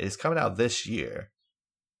is coming out this year,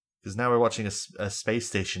 because now we're watching a space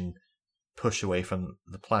station push away from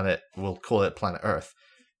the planet. We'll call it Planet Earth.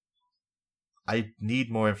 I need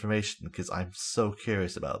more information because I'm so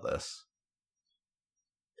curious about this.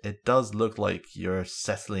 It does look like you're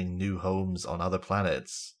settling new homes on other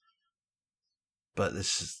planets. But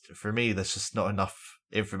it's just, for me, there's just not enough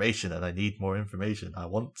information, and I need more information. I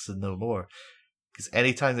want to know more. Because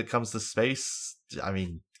anytime it comes to space, I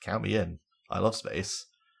mean, count me in. I love space.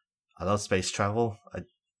 I love space travel.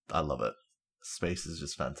 I love it. Space is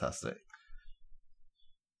just fantastic.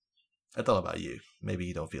 I don't know about you. Maybe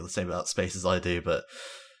you don't feel the same about space as I do, but...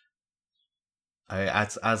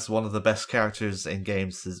 As one of the best characters in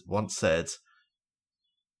games has once said,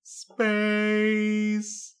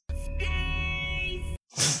 space.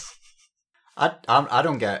 I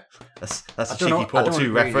don't get. That's a cheeky Portal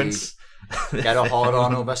 2 reference. Get a hard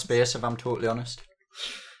on over space, if I'm totally honest.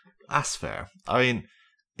 That's fair. I mean,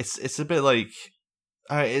 it's a bit like,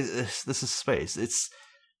 this is space. It's,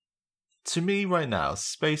 to me right now,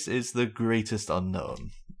 space is the greatest unknown.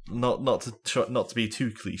 Not to be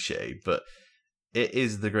too cliche, but it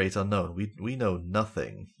is the great unknown. We know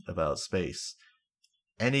nothing about space.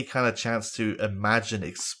 Any kind of chance to imagine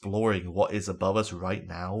exploring what is above us right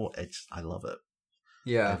now, I love it.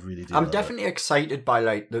 Yeah, I really do. I'm definitely excited by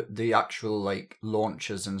like the actual like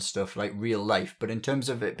launches and stuff, like real life. But in terms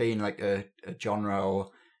of it being like a genre or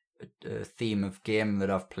a theme of game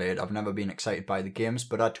that I've played, I've never been excited by the games.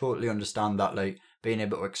 But I totally understand that like being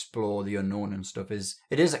able to explore the unknown and stuff is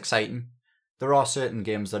exciting. There are certain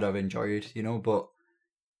games that I've enjoyed, but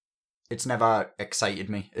it's never excited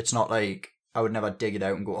me. It's not like I would never dig it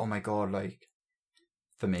out and go, oh my god, like,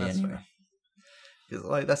 for me that's anyway. Fair.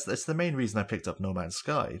 Like that's the main reason I picked up No Man's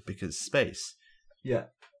Sky, because space. Yeah.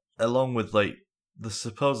 Along with like the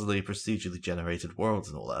supposedly procedurally generated worlds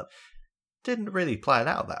and all that, didn't really plan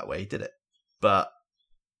out that way, did it? But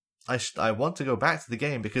I want to go back to the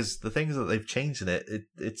game because the things that they've changed in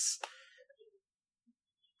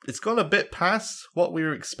it's gone a bit past what we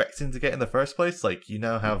were expecting to get in the first place. Like, you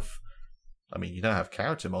now have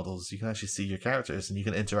character models. You can actually see your characters and you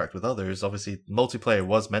can interact with others. Obviously, multiplayer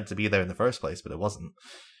was meant to be there in the first place, but it wasn't.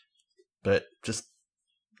 But just,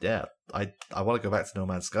 yeah, I want to go back to No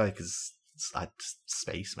Man's Sky because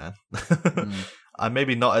space, man. I'm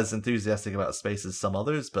maybe not as enthusiastic about space as some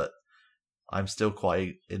others, but I'm still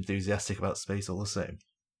quite enthusiastic about space all the same.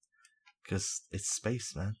 Because it's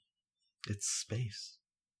space, man. It's space.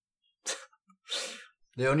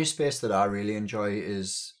 The only space that I really enjoy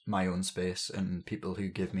is my own space and people who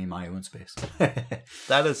give me my own space.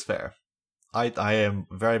 That is fair. I am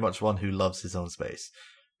very much one who loves his own space.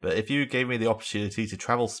 But if you gave me the opportunity to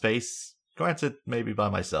travel space, granted maybe by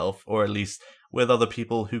myself, or at least with other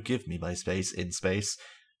people who give me my space in space,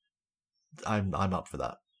 I'm up for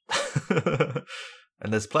that.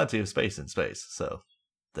 And there's plenty of space in space, so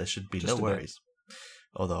there should be no worries.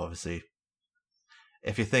 Although, obviously,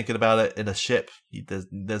 if you're thinking about it in a ship,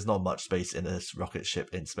 there's not much space in a rocket ship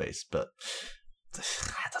in space, but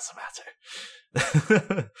that doesn't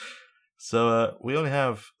matter. So we only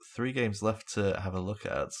have 3 games left to have a look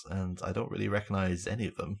at, and I don't really recognize any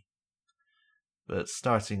of them. But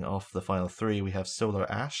starting off the final 3, we have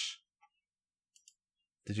Solar Ash.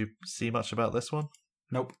 Did you see much about this one?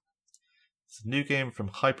 Nope. It's a new game from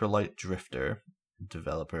Hyperlight Drifter,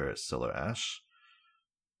 developer Solar Ash.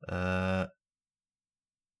 It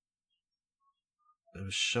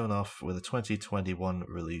was shown off with a 2021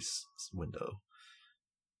 release window.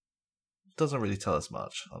 Doesn't really tell us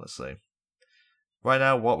much, honestly. Right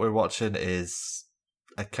now, what we're watching is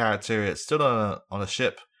a character stood on a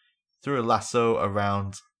ship, threw a lasso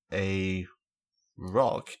around a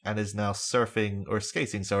rock, and is now skating,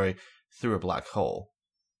 through a black hole.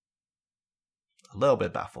 A little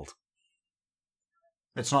bit baffled.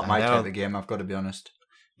 It's not my type of game, I've got to be honest.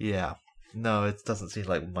 Yeah. No, it doesn't seem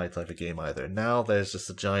like my type of game either. Now there's just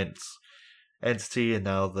a giant entity, and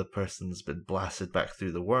now the person's been blasted back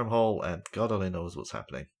through the wormhole, and God only knows what's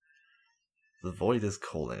happening. The void is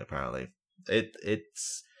calling, apparently.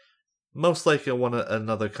 It's most likely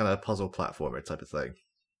another kind of puzzle platformer type of thing.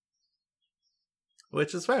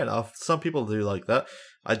 Which is fair enough. Some people do like that.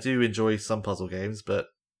 I do enjoy some puzzle games, but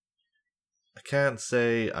I can't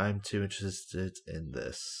say I'm too interested in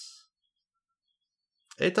this.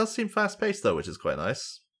 It does seem fast-paced, though, which is quite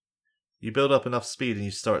nice. You build up enough speed and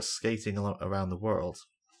you start skating around the world.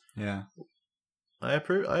 Yeah. I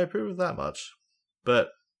approve of that much. But,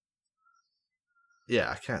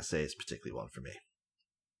 yeah, I can't say it's particularly one for me.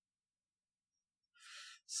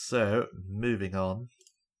 So, moving on.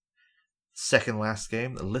 Second last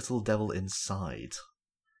game, Little Devil Inside.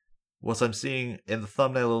 What I'm seeing in the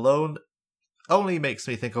thumbnail alone only makes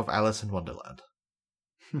me think of Alice in Wonderland.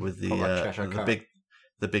 With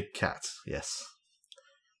the big cat, yes.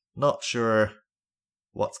 Not sure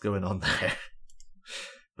what's going on there.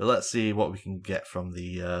 But let's see what we can get from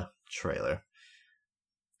the trailer.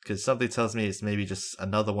 Because something tells me it's maybe just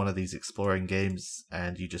another one of these exploring games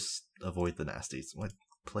and you just avoid the nasties. Like,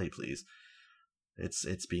 play, please.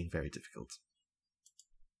 It's being very difficult.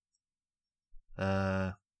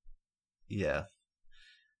 Yeah.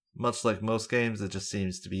 Much like most games, it just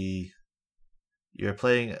seems to be you're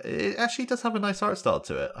playing. It actually does have a nice art style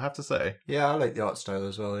to it, I have to say. Yeah, I like the art style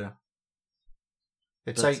as well. Yeah,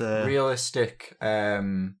 it's realistic,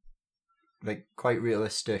 like quite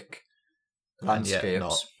realistic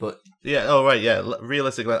landscapes, but yeah. Oh right, yeah,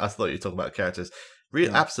 realistic. I thought you were talking about characters.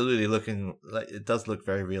 Absolutely looking like it does look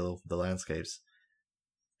very real. The landscapes,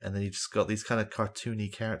 and then you just got these kind of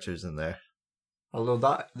cartoony characters in there.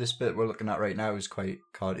 Although this bit we're looking at right now is quite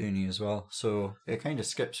cartoony as well, so it kind of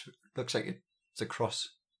skips. Looks like it's a cross,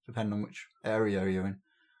 depending on which area you're in.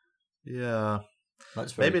 Yeah,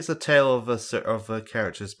 maybe it's a tale of a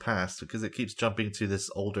character's past because it keeps jumping to this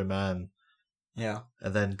older man. Yeah,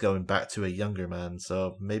 and then going back to a younger man.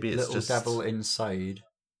 So maybe it's Little just Devil Inside.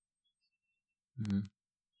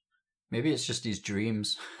 Maybe it's just his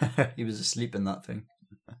dreams. He was asleep in that thing.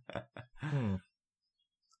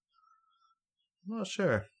 Not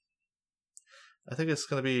sure. I think it's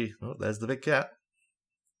going to be... Oh, there's the big cat.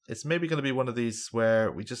 It's maybe going to be one of these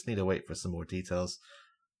where we just need to wait for some more details.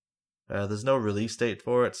 There's no release date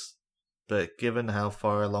for it, but given how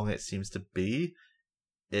far along it seems to be,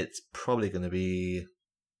 it's probably going to be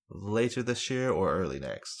later this year or early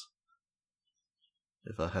next.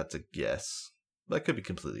 If I had to guess. But I could be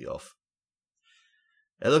completely off.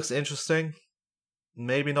 It looks interesting.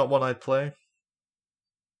 Maybe not one I'd play.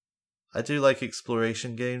 I do like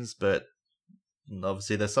exploration games, but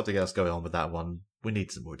obviously there's something else going on with that one. We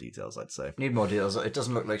need some more details, I'd say. Need more details. It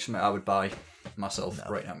doesn't look like something I would buy myself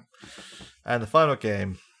right now. And the final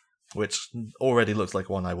game, which already looks like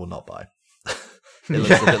one I will not buy. It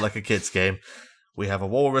looks a bit like a kid's game. We have a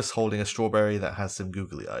walrus holding a strawberry that has some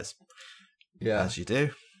googly eyes. Yeah. As you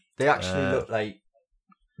do. They actually look like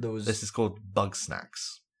those... This is called Bugsnax.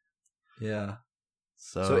 Yeah.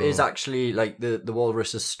 So it is actually like the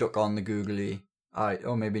walrus is stuck on the googly eye.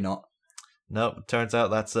 Oh, maybe not. Nope. Turns out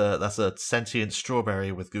that's a sentient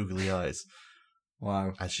strawberry with googly eyes.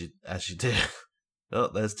 Wow. As you do. Oh,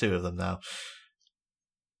 there's 2 of them now.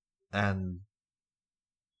 And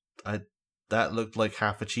that looked like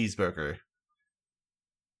half a cheeseburger.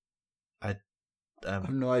 I have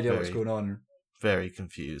no idea what's going on. Very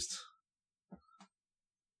confused.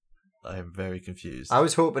 I am very confused. I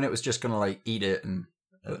was hoping it was just going to like eat it,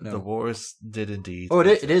 but no. The walrus did indeed. Oh,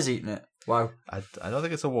 it is eating it. Wow. I don't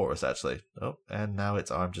think it's a walrus actually. Oh, and now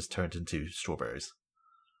its arm just turned into strawberries.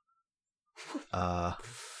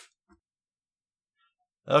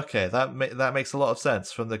 Okay, that makes a lot of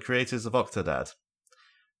sense from the creators of Octodad.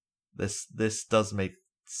 This does make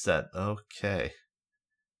sense. Okay.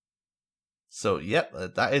 So, yep,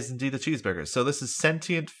 that is indeed a cheeseburger. So this is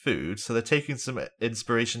sentient food. So they're taking some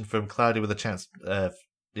inspiration from Cloudy with a Chance.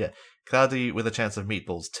 Cloudy with a Chance of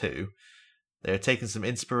Meatballs 2. They're taking some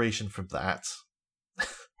inspiration from that,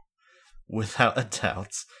 without a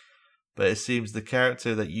doubt. But it seems the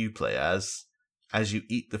character that you play as you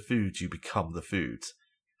eat the food, you become the food.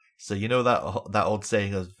 So you know that old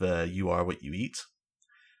saying of "you are what you eat."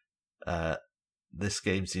 This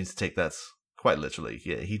game seems to take that quite literally.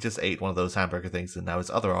 Yeah, he just ate one of those hamburger things, and now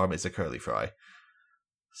his other arm is a curly fry.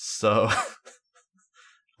 So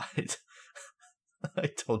I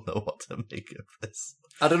don't know what to make of this.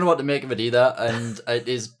 I don't know what to make of it either, and it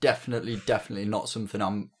is definitely not something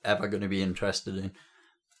I'm ever going to be interested in.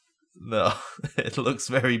 No, it looks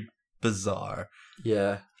very bizarre.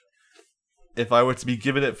 Yeah. If I were to be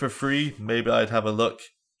given it for free, maybe I'd have a look,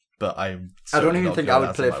 but I don't even think I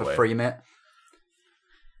would play it for free, mate.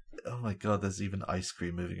 Oh my god, there's even ice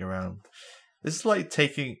cream moving around. This is like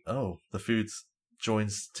taking... Oh, the food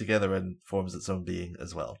joins together and forms its own being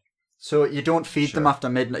as well. So you don't feed them after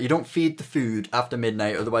midnight. You don't feed the food after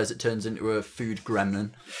midnight, otherwise it turns into a food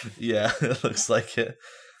gremlin. Yeah, it looks like it.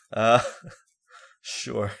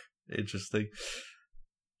 Sure. Interesting.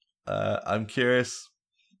 I'm curious.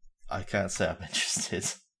 I can't say I'm interested.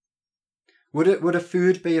 Would a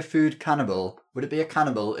food be a food cannibal? Would it be a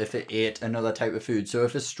cannibal if it ate another type of food? So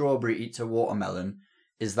if a strawberry eats a watermelon,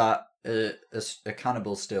 is that a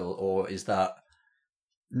cannibal still, or is that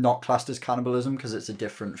not classed as cannibalism because it's a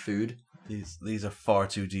different food? These are far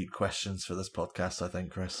too deep questions for this podcast, I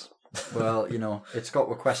think, Chris. Well, it's got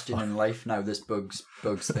a question in life now. This bugs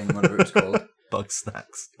thing, whatever it's called. Bug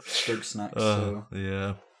snacks. Bug snacks.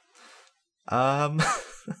 Yeah.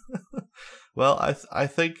 Well, I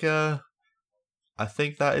think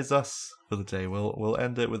that is us for the day. We'll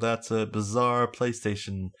end it with that bizarre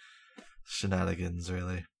PlayStation shenanigans,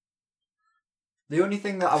 really. The only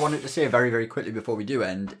thing that I wanted to say very, very quickly before we do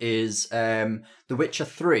end is The Witcher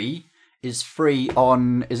 3 is free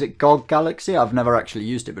on, is it GOG Galaxy? I've never actually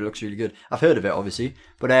used it, but it looks really good. I've heard of it, obviously.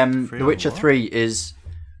 But The Witcher 3 is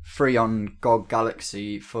free on GOG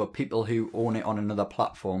Galaxy for people who own it on another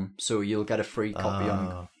platform. So you'll get a free copy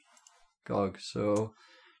on GOG. So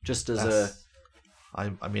just as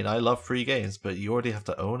I mean, I love free games, but you already have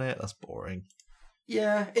to own it. That's boring.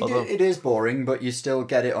 Yeah, it is boring, but you still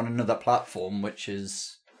get it on another platform, which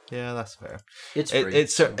is... Yeah, that's fair. It's free. It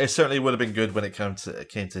certainly would have been good when it came to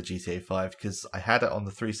GTA 5, because I had it on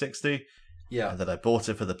the 360. Yeah. And then I bought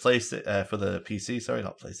it for the PC. Sorry,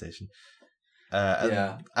 not PlayStation.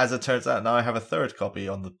 And as it turns out, now I have a third copy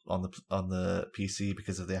on the PC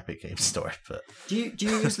because of the Epic Games Store. But do you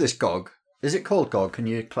use this GOG? Is it called GOG? Can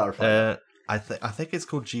you clarify? I think it's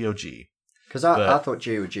called GOG. Because I thought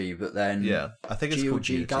GOG, but then I think it's called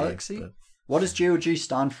GOG Galaxy. But... What does GOG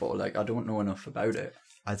stand for? Like, I don't know enough about it.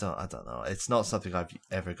 I don't know. It's not something I've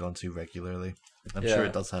ever gone to regularly. I'm sure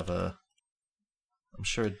it does have a. I'm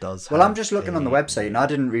sure it does. Well, I'm just looking on the website, and I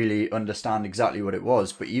didn't really understand exactly what it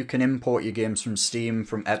was. But you can import your games from Steam,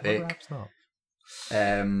 from Epic,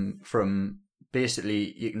 from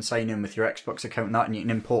basically you can sign in with your Xbox account and that, and you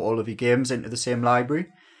can import all of your games into the same library,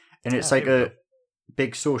 and it's like a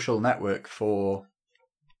big social network for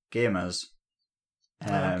gamers.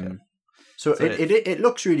 Okay. So it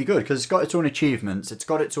looks really good because it's got its own achievements. It's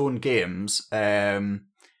got its own games that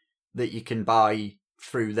you can buy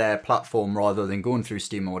through their platform rather than going through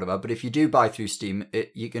Steam or whatever. But if you do buy through Steam,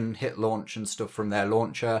 you can hit launch and stuff from their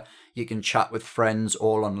launcher. You can chat with friends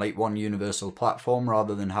all on like one universal platform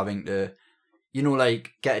rather than having to,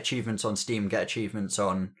 like get achievements on Steam, get achievements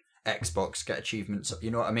on Xbox, get achievements. You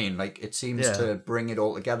know what I mean? Like it seems to bring it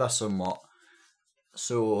all together somewhat.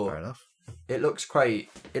 So fair enough. It looks quite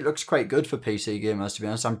good for PC gamers, to be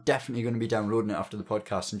honest. I'm definitely going to be downloading it after the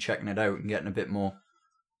podcast and checking it out and getting a bit more.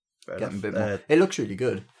 It looks really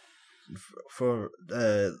good. For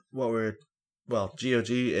GOG,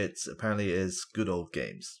 it's apparently is Good Old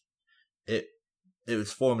Games. It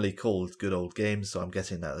was formerly called Good Old Games, so I'm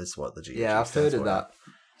guessing that is what the GOG. Yeah, I've heard of that.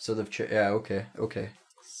 So they've okay.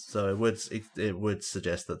 So it would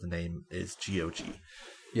suggest that the name is GOG.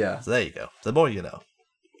 Yeah. So there you go. The more you know.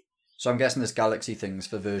 So I'm guessing this Galaxy thing's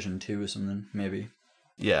for version 2 or something, maybe.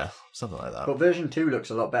 Yeah, something like that. But version 2 looks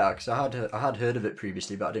a lot better because I had heard of it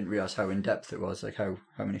previously, but I didn't realise how in depth it was, like how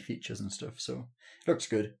many features and stuff. So it looks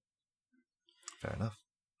good. Fair enough.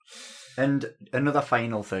 And another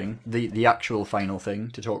final thing, the actual final thing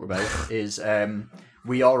to talk about is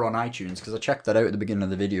we are on iTunes, because I checked that out at the beginning of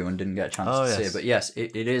the video and didn't get a chance to say. But yes,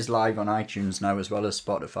 it is live on iTunes now as well as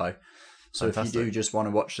Spotify. So Fantastic. If you do just want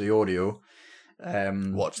to watch the audio,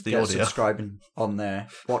 subscribing on there.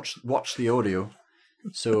 Watch the audio.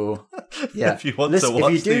 So yeah, if you want to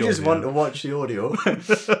watch if you do just want to watch the audio,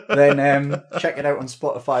 then check it out on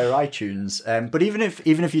Spotify or iTunes. But even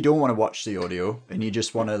if you don't want to watch the audio and you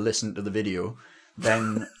just want to listen to the video,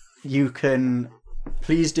 then you can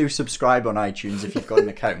please do subscribe on iTunes if you've got an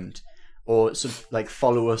account, or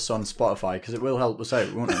follow us on Spotify, because it will help us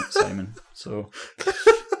out, won't it, Simon? So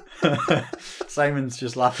Simon's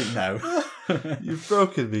just laughing now. You've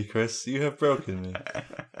broken me, Chris. You have broken me.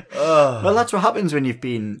 Well, that's what happens when you've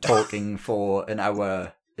been talking for an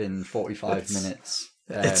hour and 45 minutes.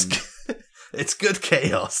 It's good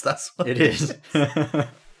chaos. That's what it is. We're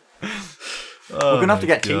gonna have to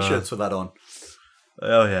get T-shirts with that on.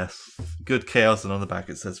 Oh yes, good chaos, and on the back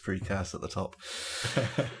it says "Freecast" at the top.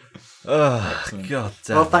 Oh god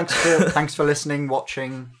damn. Well, thanks for listening,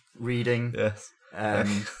 watching, reading. Yes.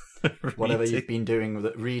 Whatever you've been doing with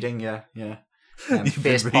it, reading, yeah. You've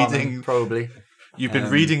been reading, probably. You've been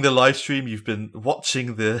reading the live stream. You've been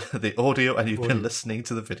watching the audio, and you've been listening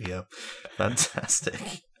to the video.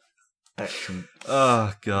 Fantastic. Excellent.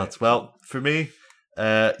 Oh god. Well, for me,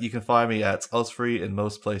 you can find me at Ozfree in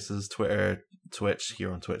most places: Twitter, Twitch.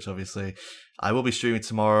 Here on Twitch, obviously. I will be streaming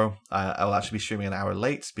tomorrow. I will actually be streaming an hour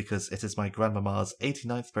late because it is my grandmama's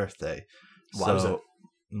 89th birthday. Wow. So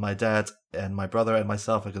my dad and my brother and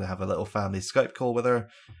myself are going to have a little family Skype call with her.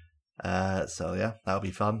 So yeah, that'll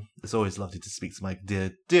be fun. It's always lovely to speak to my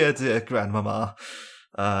dear grandmama.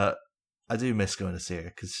 I do miss going to see her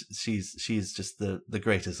because she's just the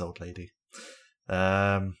greatest old lady.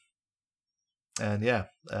 And yeah,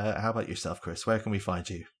 how about yourself, Chris? Where can we find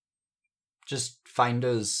you? Just find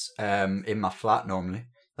us in my flat normally.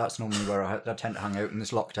 That's normally where I tend to hang out in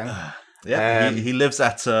this lockdown. Yeah, he lives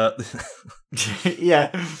at.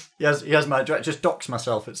 Yeah, he has my address. Just dox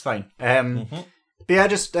myself. It's fine. But yeah,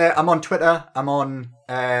 just I'm on Twitter. I'm on.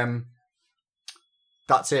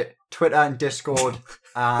 That's it. Twitter and Discord,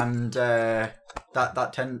 and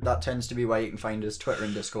that tends to be where you can find us. Twitter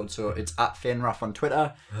and Discord. So it's at FaneRaf on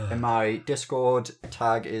Twitter, and my Discord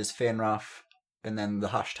tag is FaneRaf, and then the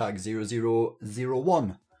hashtag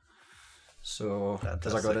 0001. So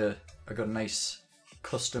because I got a nice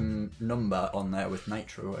custom number on there with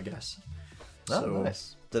Nitro, I guess. Oh,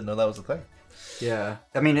 nice. Didn't know that was a thing. Yeah.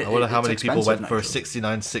 I mean, I wonder how many people went Nitro. for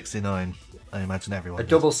 69.69. I imagine everyone. A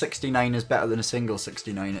double 69 is better than a single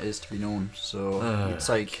 69, it is to be known. So it's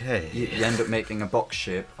like you end up making a box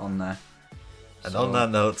shape on there. And on that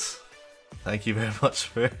note, thank you very much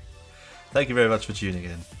for tuning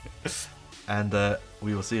in. And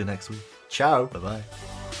we will see you next week. Ciao. Bye-bye.